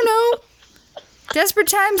 I don't know. Desperate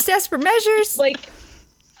times, desperate measures. Like,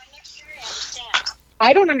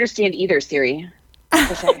 I don't understand either, Siri.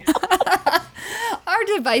 Okay. Our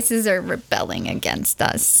devices are rebelling against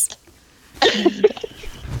us.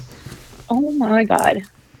 Oh my God.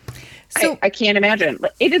 So I can't imagine.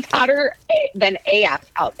 It is hotter than AF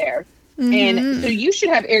out there. And so you should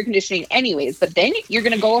have air conditioning anyways, but then you're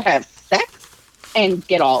going to go have sex and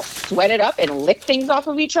get all sweated up and lick things off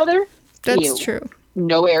of each other? that's Ew. true.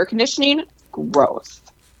 No air conditioning? Gross.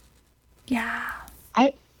 Yeah.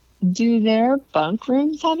 do their bunk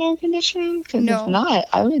rooms have air conditioning? Because No. if not,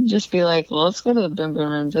 I would just be like, well, let's go to the Boom Boom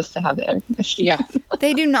Room just to have the air conditioning. Yeah.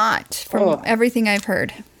 They do not, from Oh. everything I've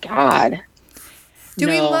heard. God. Do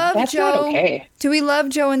we No, love that's Joe? not okay. Do we love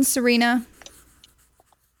Joe and Serena?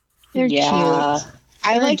 They're Yeah. cute.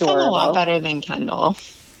 I They're like them a lot adorable. better than Kendall.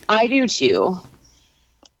 I do too.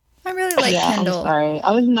 I really like yeah, Kendall. I'm sorry.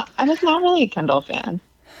 I was not really a Kendall fan.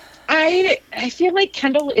 I feel like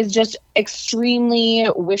Kendall is just extremely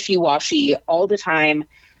wishy-washy all the time.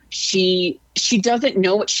 She doesn't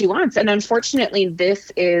know what she wants, and unfortunately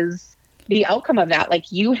this is the outcome of that. Like,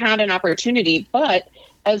 you had an opportunity, but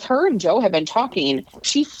as her and Joe have been talking,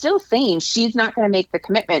 she's still saying she's not going to make the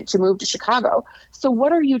commitment to move to Chicago. So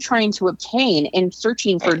what are you trying to obtain in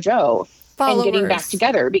searching for Joe and getting back Followers.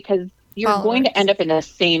 together? Because you're going to Followers. end up in the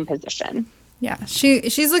same position. Yeah,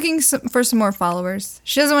 she's looking for some more followers.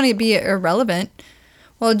 She doesn't want to be irrelevant.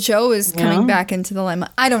 Well, Joe is coming Yeah. back into the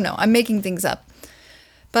limelight. I don't know. I'm making things up.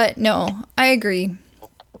 But no, I agree.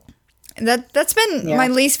 That's been Yeah. my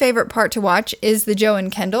least favorite part to watch is the Joe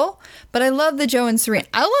and Kendall. But I love the Joe and Serena.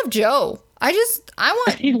 I love Joe. I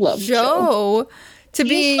want I love Joe to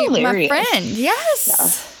be He's my hilarious. friend.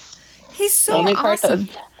 Yes. He's so Only part awesome.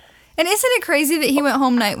 of- And isn't it crazy that he went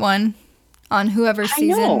home night one on whoever's I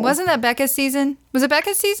season? know. Wasn't that Becca's season? Was it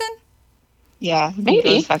Becca's season? Yeah, I think Maybe.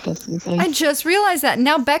 it was Becca's season. I just realized that.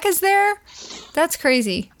 Now Becca's there. That's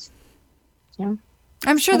crazy. Yeah.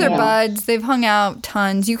 I'm sure they're Yeah. buds. They've hung out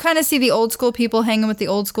tons. You kind of see the old school people hanging with the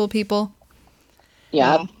old school people.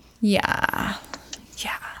 Yeah. Yeah.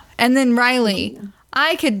 Yeah. And then Riley.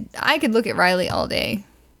 I could look at Riley all day.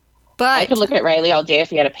 But I could look at Riley all day if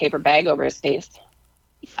he had a paper bag over his face.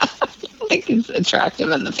 I don't think he's attractive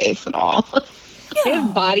in the face at all. His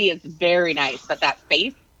body is very nice, but that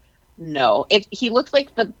face, no. He looks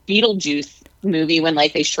like the Beetlejuice movie when,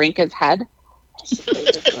 like, they shrink his head.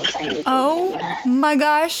 oh my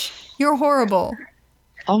gosh, you're horrible.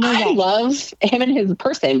 Oh my I god. love him and his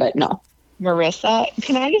person, but no. Marissa,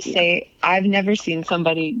 can I just say, I've never seen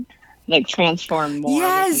somebody like transform more with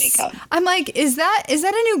Yes. makeup. I'm like, is that a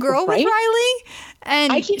new girl Right? with Riley?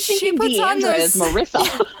 And I keep she thinking puts on Deandra those is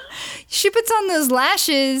Marissa. she puts on those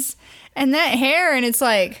lashes and that hair and it's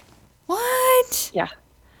like, what? Yeah,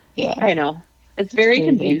 Yeah. I know. It's very Crazy.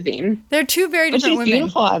 confusing. They're two very But different she's women.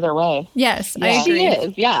 beautiful either way. Yes, I Yeah. She agree.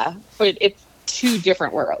 is, yeah. But it's two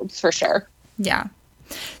different worlds, for sure. Yeah.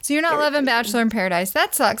 So you're not loving Bachelor in Paradise.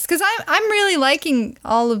 That sucks because I'm really liking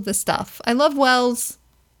all of the stuff. I love Wells.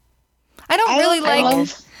 I don't really like.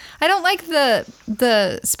 I don't like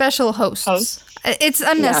the special hosts. Hosts? It's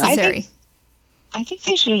unnecessary. I think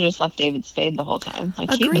they should have just left David Spade the whole time.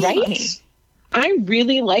 Like, he Agreed. was Right? funny. I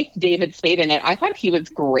really liked David Spade in it. I thought he was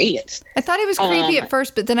great. I thought he was creepy Um, at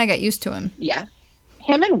first, but then I got used to him. Yeah.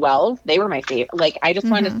 him and Wells, they were my favorite. Like, I just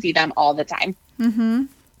want to see them all the time. Mm-hmm.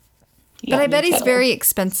 Yeah, But I bet me he's too. very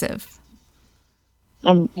expensive.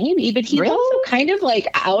 Maybe, but he's Really? also kind of like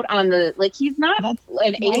out on the, like, he's not That's an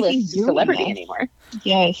why A-list he's doing celebrity this. anymore.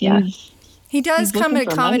 Yeah, He does He's come looking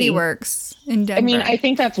to for Comedy money. Works in Denver. I mean, I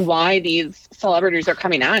think that's why these celebrities are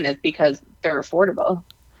coming on, is because they're affordable.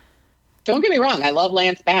 Don't get me wrong. I love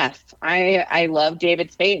Lance Bass. I love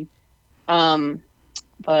David Spade. But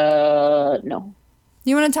no,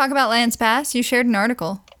 You want to talk about Lance Bass? You shared an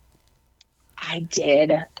article. I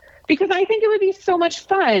did, because I think it would be so much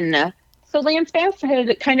fun. So Lance Bass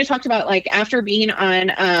had kind of talked about, like, after being on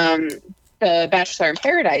the Bachelor in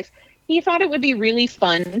Paradise, he thought it would be really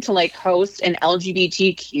fun to, like, host an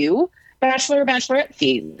LGBTQ Bachelor or Bachelorette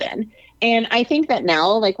season. And I think that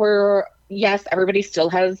now, like, yes, everybody still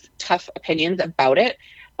has tough opinions about it,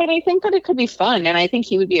 but I think that it could be fun. And I think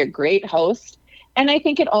he would be a great host. And I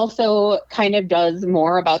think it also kind of does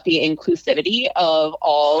more about the inclusivity of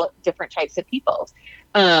all different types of people.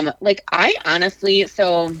 Like, I honestly,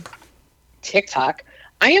 so TikTok,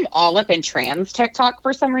 I am all up in trans TikTok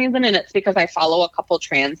for some reason, and it's because I follow a couple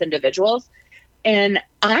trans individuals. And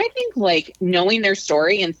I think, like, knowing their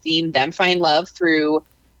story and seeing them find love through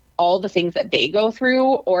all the things that they go through,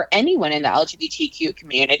 or anyone in the LGBTQ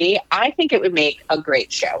community, I think it would make a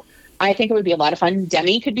great show. I think it would be a lot of fun.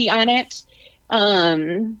 Demi could be on it. I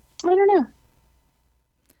don't know.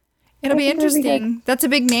 It'll be I think it'll be good. interesting. That's a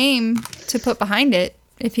big name to put behind it.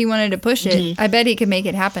 If he wanted to push it, I bet he could make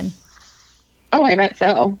it happen. Oh, I bet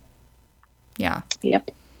so. Yeah.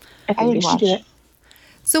 Yep. I I think would we should watch. do it.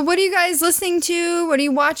 So what are you guys listening to? What are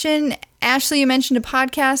you watching? Ashley, you mentioned a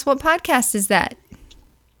podcast. What podcast is that?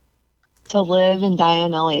 To Live and Die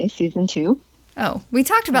in LA season 2. Oh, we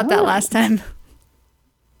talked about that last time.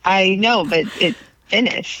 I know, but it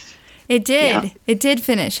finished. It did. Yeah. It did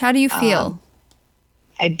finish. How do you feel?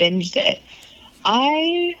 I binged it.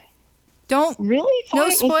 I Don't. really thought No it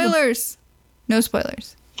was spoilers. No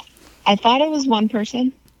spoilers. I thought it was one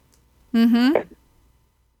person, Mm-hmm.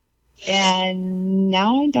 and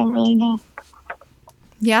now I don't really know.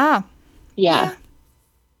 Yeah. Yeah.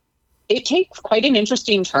 It takes quite an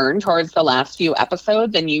interesting turn towards the last few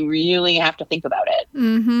episodes, and you really have to think about it.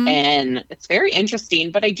 Mm-hmm. And it's very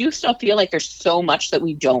interesting, but I do still feel like there's so much that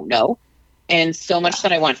we don't know, and so much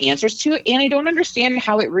that I want answers to, and I don't understand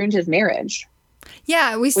how it ruined his marriage.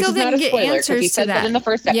 Yeah, we Which still is not didn't a get spoiler, 'cause he answers to said that that. in the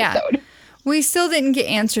first episode. Yeah. We still didn't get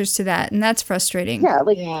answers to that, and that's frustrating. Yeah,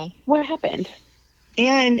 like, Yeah, what happened?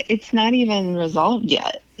 and it's not even resolved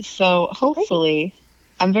yet. So hopefully,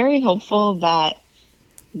 I'm very hopeful that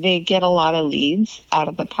they get a lot of leads out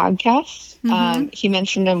of the podcast. He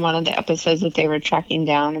mentioned in one of the episodes that they were tracking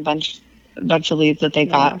down a bunch of leads that they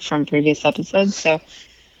got from previous episodes. So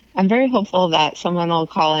I'm very hopeful that someone will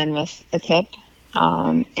call in with a tip,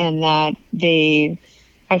 and that they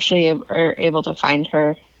actually are able to find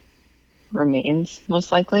her remains,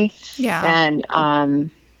 most likely, Yeah. and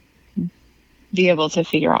be able to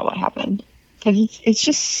figure out what happened. Because it's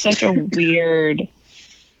just such a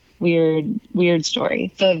weird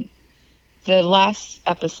story. The last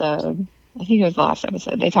episode, I think it was the last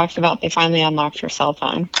episode, they talked about they finally unlocked her cell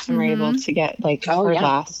phone and were able to get, like, her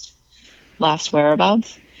last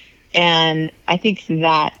whereabouts. And I think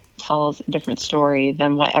that tells a different story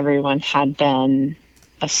than what everyone had been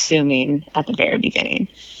assuming at the very beginning.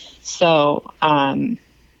 So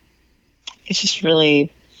it's just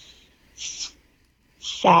really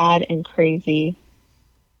sad and crazy.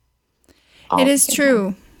 It is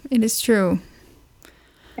true. It is true.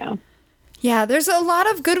 Yeah. Yeah, there's a lot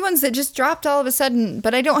of good ones that just dropped all of a sudden,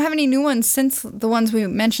 but I don't have any new ones since the ones we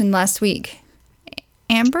mentioned last week.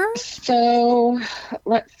 Amber? So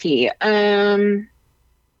let's see.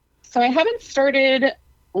 So I haven't started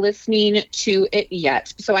listening to it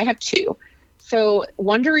yet. So I have two. So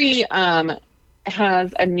Wondery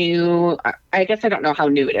has a new, I guess I don't know how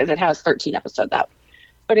new it is. It has 13 episodes out,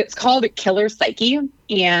 but it's called Killer Psyche.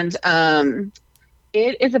 And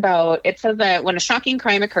it says that when a shocking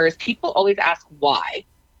crime occurs, people always ask why.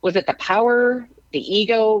 Was it the power, the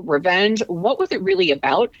ego, revenge? What was it really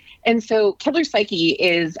about? And so Killer Psyche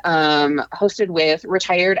is hosted with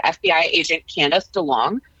retired FBI agent Candace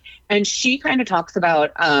DeLong. And she kind of talks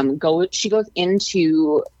about, she goes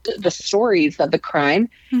into the stories of the crime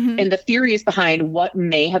and the theories behind what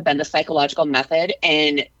may have been the psychological method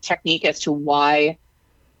and technique as to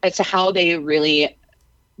how they really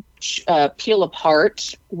peel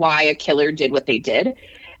apart why a killer did what they did.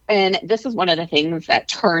 And this is one of the things that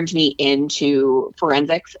turned me into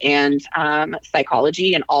forensics and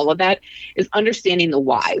psychology and all of that, is understanding the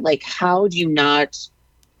why. Like, how do you not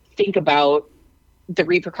think about the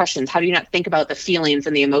repercussions? How do you not think about the feelings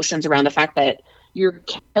and the emotions around the fact that you're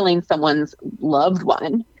killing someone's loved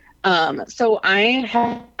one? So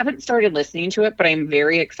I haven't started listening to it, but I'm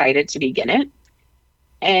very excited to begin it.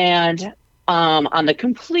 And on the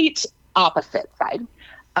complete opposite side,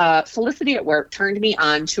 Felicity at work turned me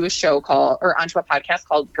on to onto a podcast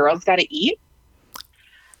called Girls Gotta Eat.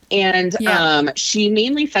 And she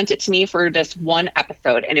mainly sent it to me for this one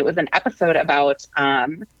episode. And it was an episode about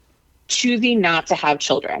choosing not to have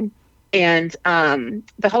children. And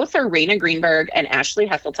the hosts are Raina Greenberg and Ashley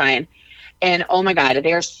Hesseltine. And oh my God,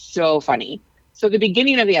 they are so funny. So the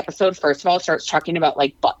beginning of the episode, first of all, starts talking about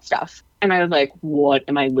like butt stuff. And I was like, what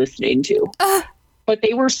am I listening to? But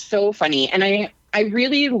they were so funny. And I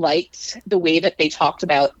really liked the way that they talked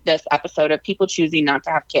about this episode of people choosing not to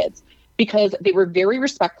have kids, because they were very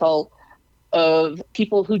respectful of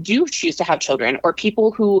people who do choose to have children or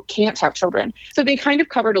people who can't have children. So they kind of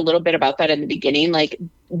covered a little bit about that in the beginning. Like,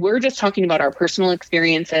 we're just talking about our personal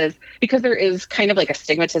experiences, because there is kind of like a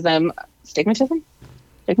stigma. A stigma.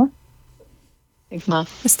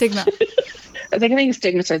 I think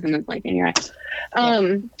stigmatism is like in your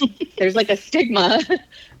eye. There's like a stigma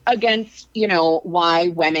against, why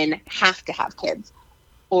women have to have kids,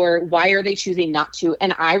 or why are they choosing not to?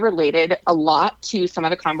 And I related a lot to some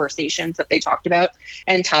of the conversations that they talked about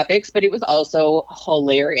and topics, but it was also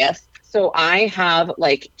hilarious. So I have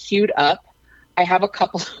queued up. I have a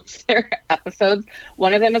couple of their episodes.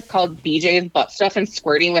 One of them is called BJ's Butt Stuff and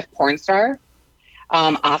Squirting with Porn Star,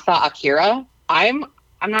 Asa Akira.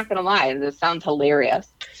 I'm not going to lie, this sounds hilarious.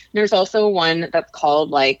 There's also one that's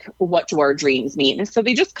called What Do Our Dreams Mean? So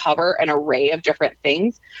they just cover an array of different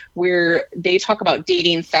things where they talk about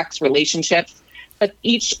dating, sex, relationships, but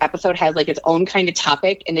each episode has its own kind of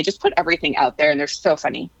topic, and they just put everything out there, and they're so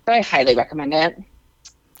funny. So I highly recommend it.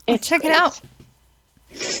 Check it out.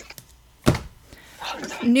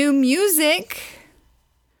 New music.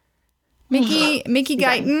 Mickey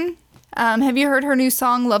Guyton. Have you heard her new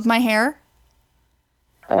song, Love My Hair?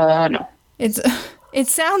 No. It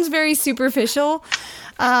sounds very superficial,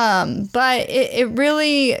 but it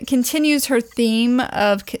really continues her theme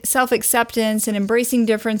of self-acceptance and embracing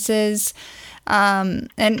differences, and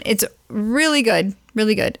it's really good,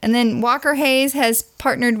 really good. And then Walker Hayes has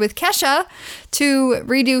partnered with Kesha to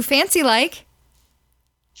redo Fancy Like.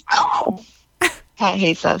 Oh, Pat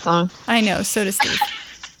hates that song. I know, so does Steve.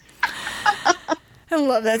 I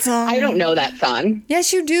love that song. I don't know that song.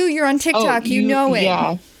 Yes, you do. You're on TikTok. You know it.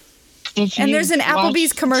 Yeah. And there's an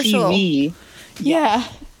Applebee's commercial. TV, yeah.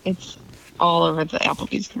 It's all over the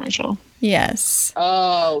Applebee's commercial. Yes.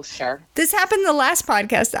 Oh, sure. This happened the last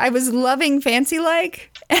podcast. I was loving Fancy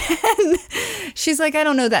Like, and she's like, I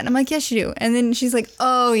don't know that. And I'm like, yes, you do. And then she's like,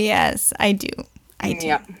 oh, yes, I do. I do.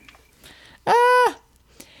 Yeah.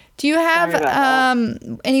 Do you have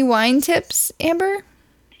any wine tips, Amber?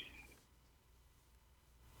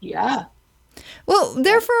 Yeah. Well,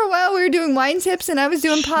 there for a while we were doing wine tips, and I was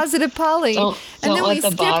doing Positive Polly, and then we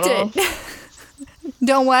skipped it.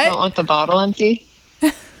 Don't what? Don't let the bottle empty.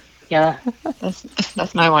 Yeah.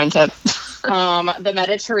 That's my wine tip. The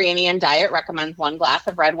Mediterranean diet recommends 1 glass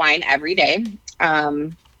of red wine every day.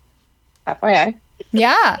 FYI.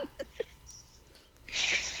 Yeah.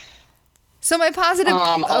 So my positive.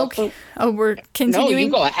 Also, we're continuing. No, you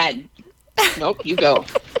go ahead. Nope, you go.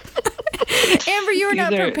 Amber, you were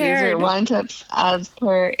not prepared. These are wine tips as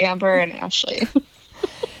per Amber and Ashley.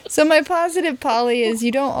 So my positive Polly is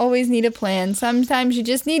you don't always need a plan. Sometimes you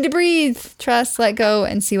just need to breathe, trust, let go,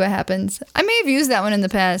 and see what happens. I may have used that one in the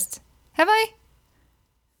past. Have I?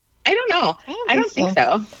 I don't know. I don't think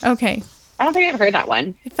so. Okay. I don't think I've heard that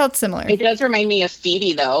one. It felt similar. It does remind me of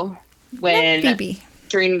Phoebe, though. When Phoebe.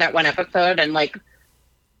 During that one episode, and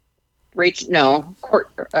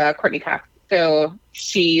Courtney Cox. So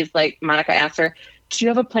she's like, Monica asked her, do you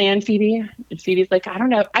have a plan, Phoebe? And Phoebe's like, I don't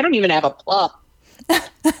know. I don't even have a plot.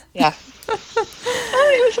 Yeah. I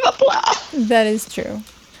don't even have a plot. That is true.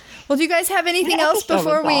 Well, do you guys have anything else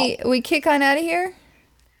before we kick on out of here?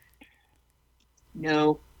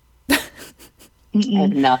 No. I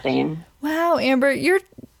have nothing. Wow, Amber, you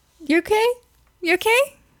okay? You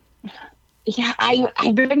okay? Yeah,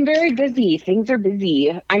 I've been very busy. Things are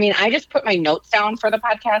busy. I mean, I just put my notes down for the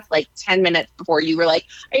podcast 10 minutes before you were like,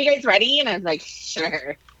 are you guys ready? And I was like,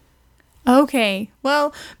 sure. Okay.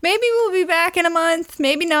 Well, maybe we'll be back in a month.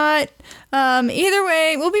 Maybe not. Either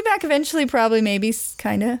way, we'll be back eventually, probably, maybe,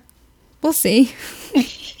 kind of. We'll see.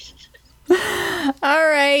 All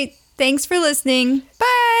right. Thanks for listening.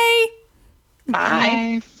 Bye.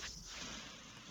 Bye.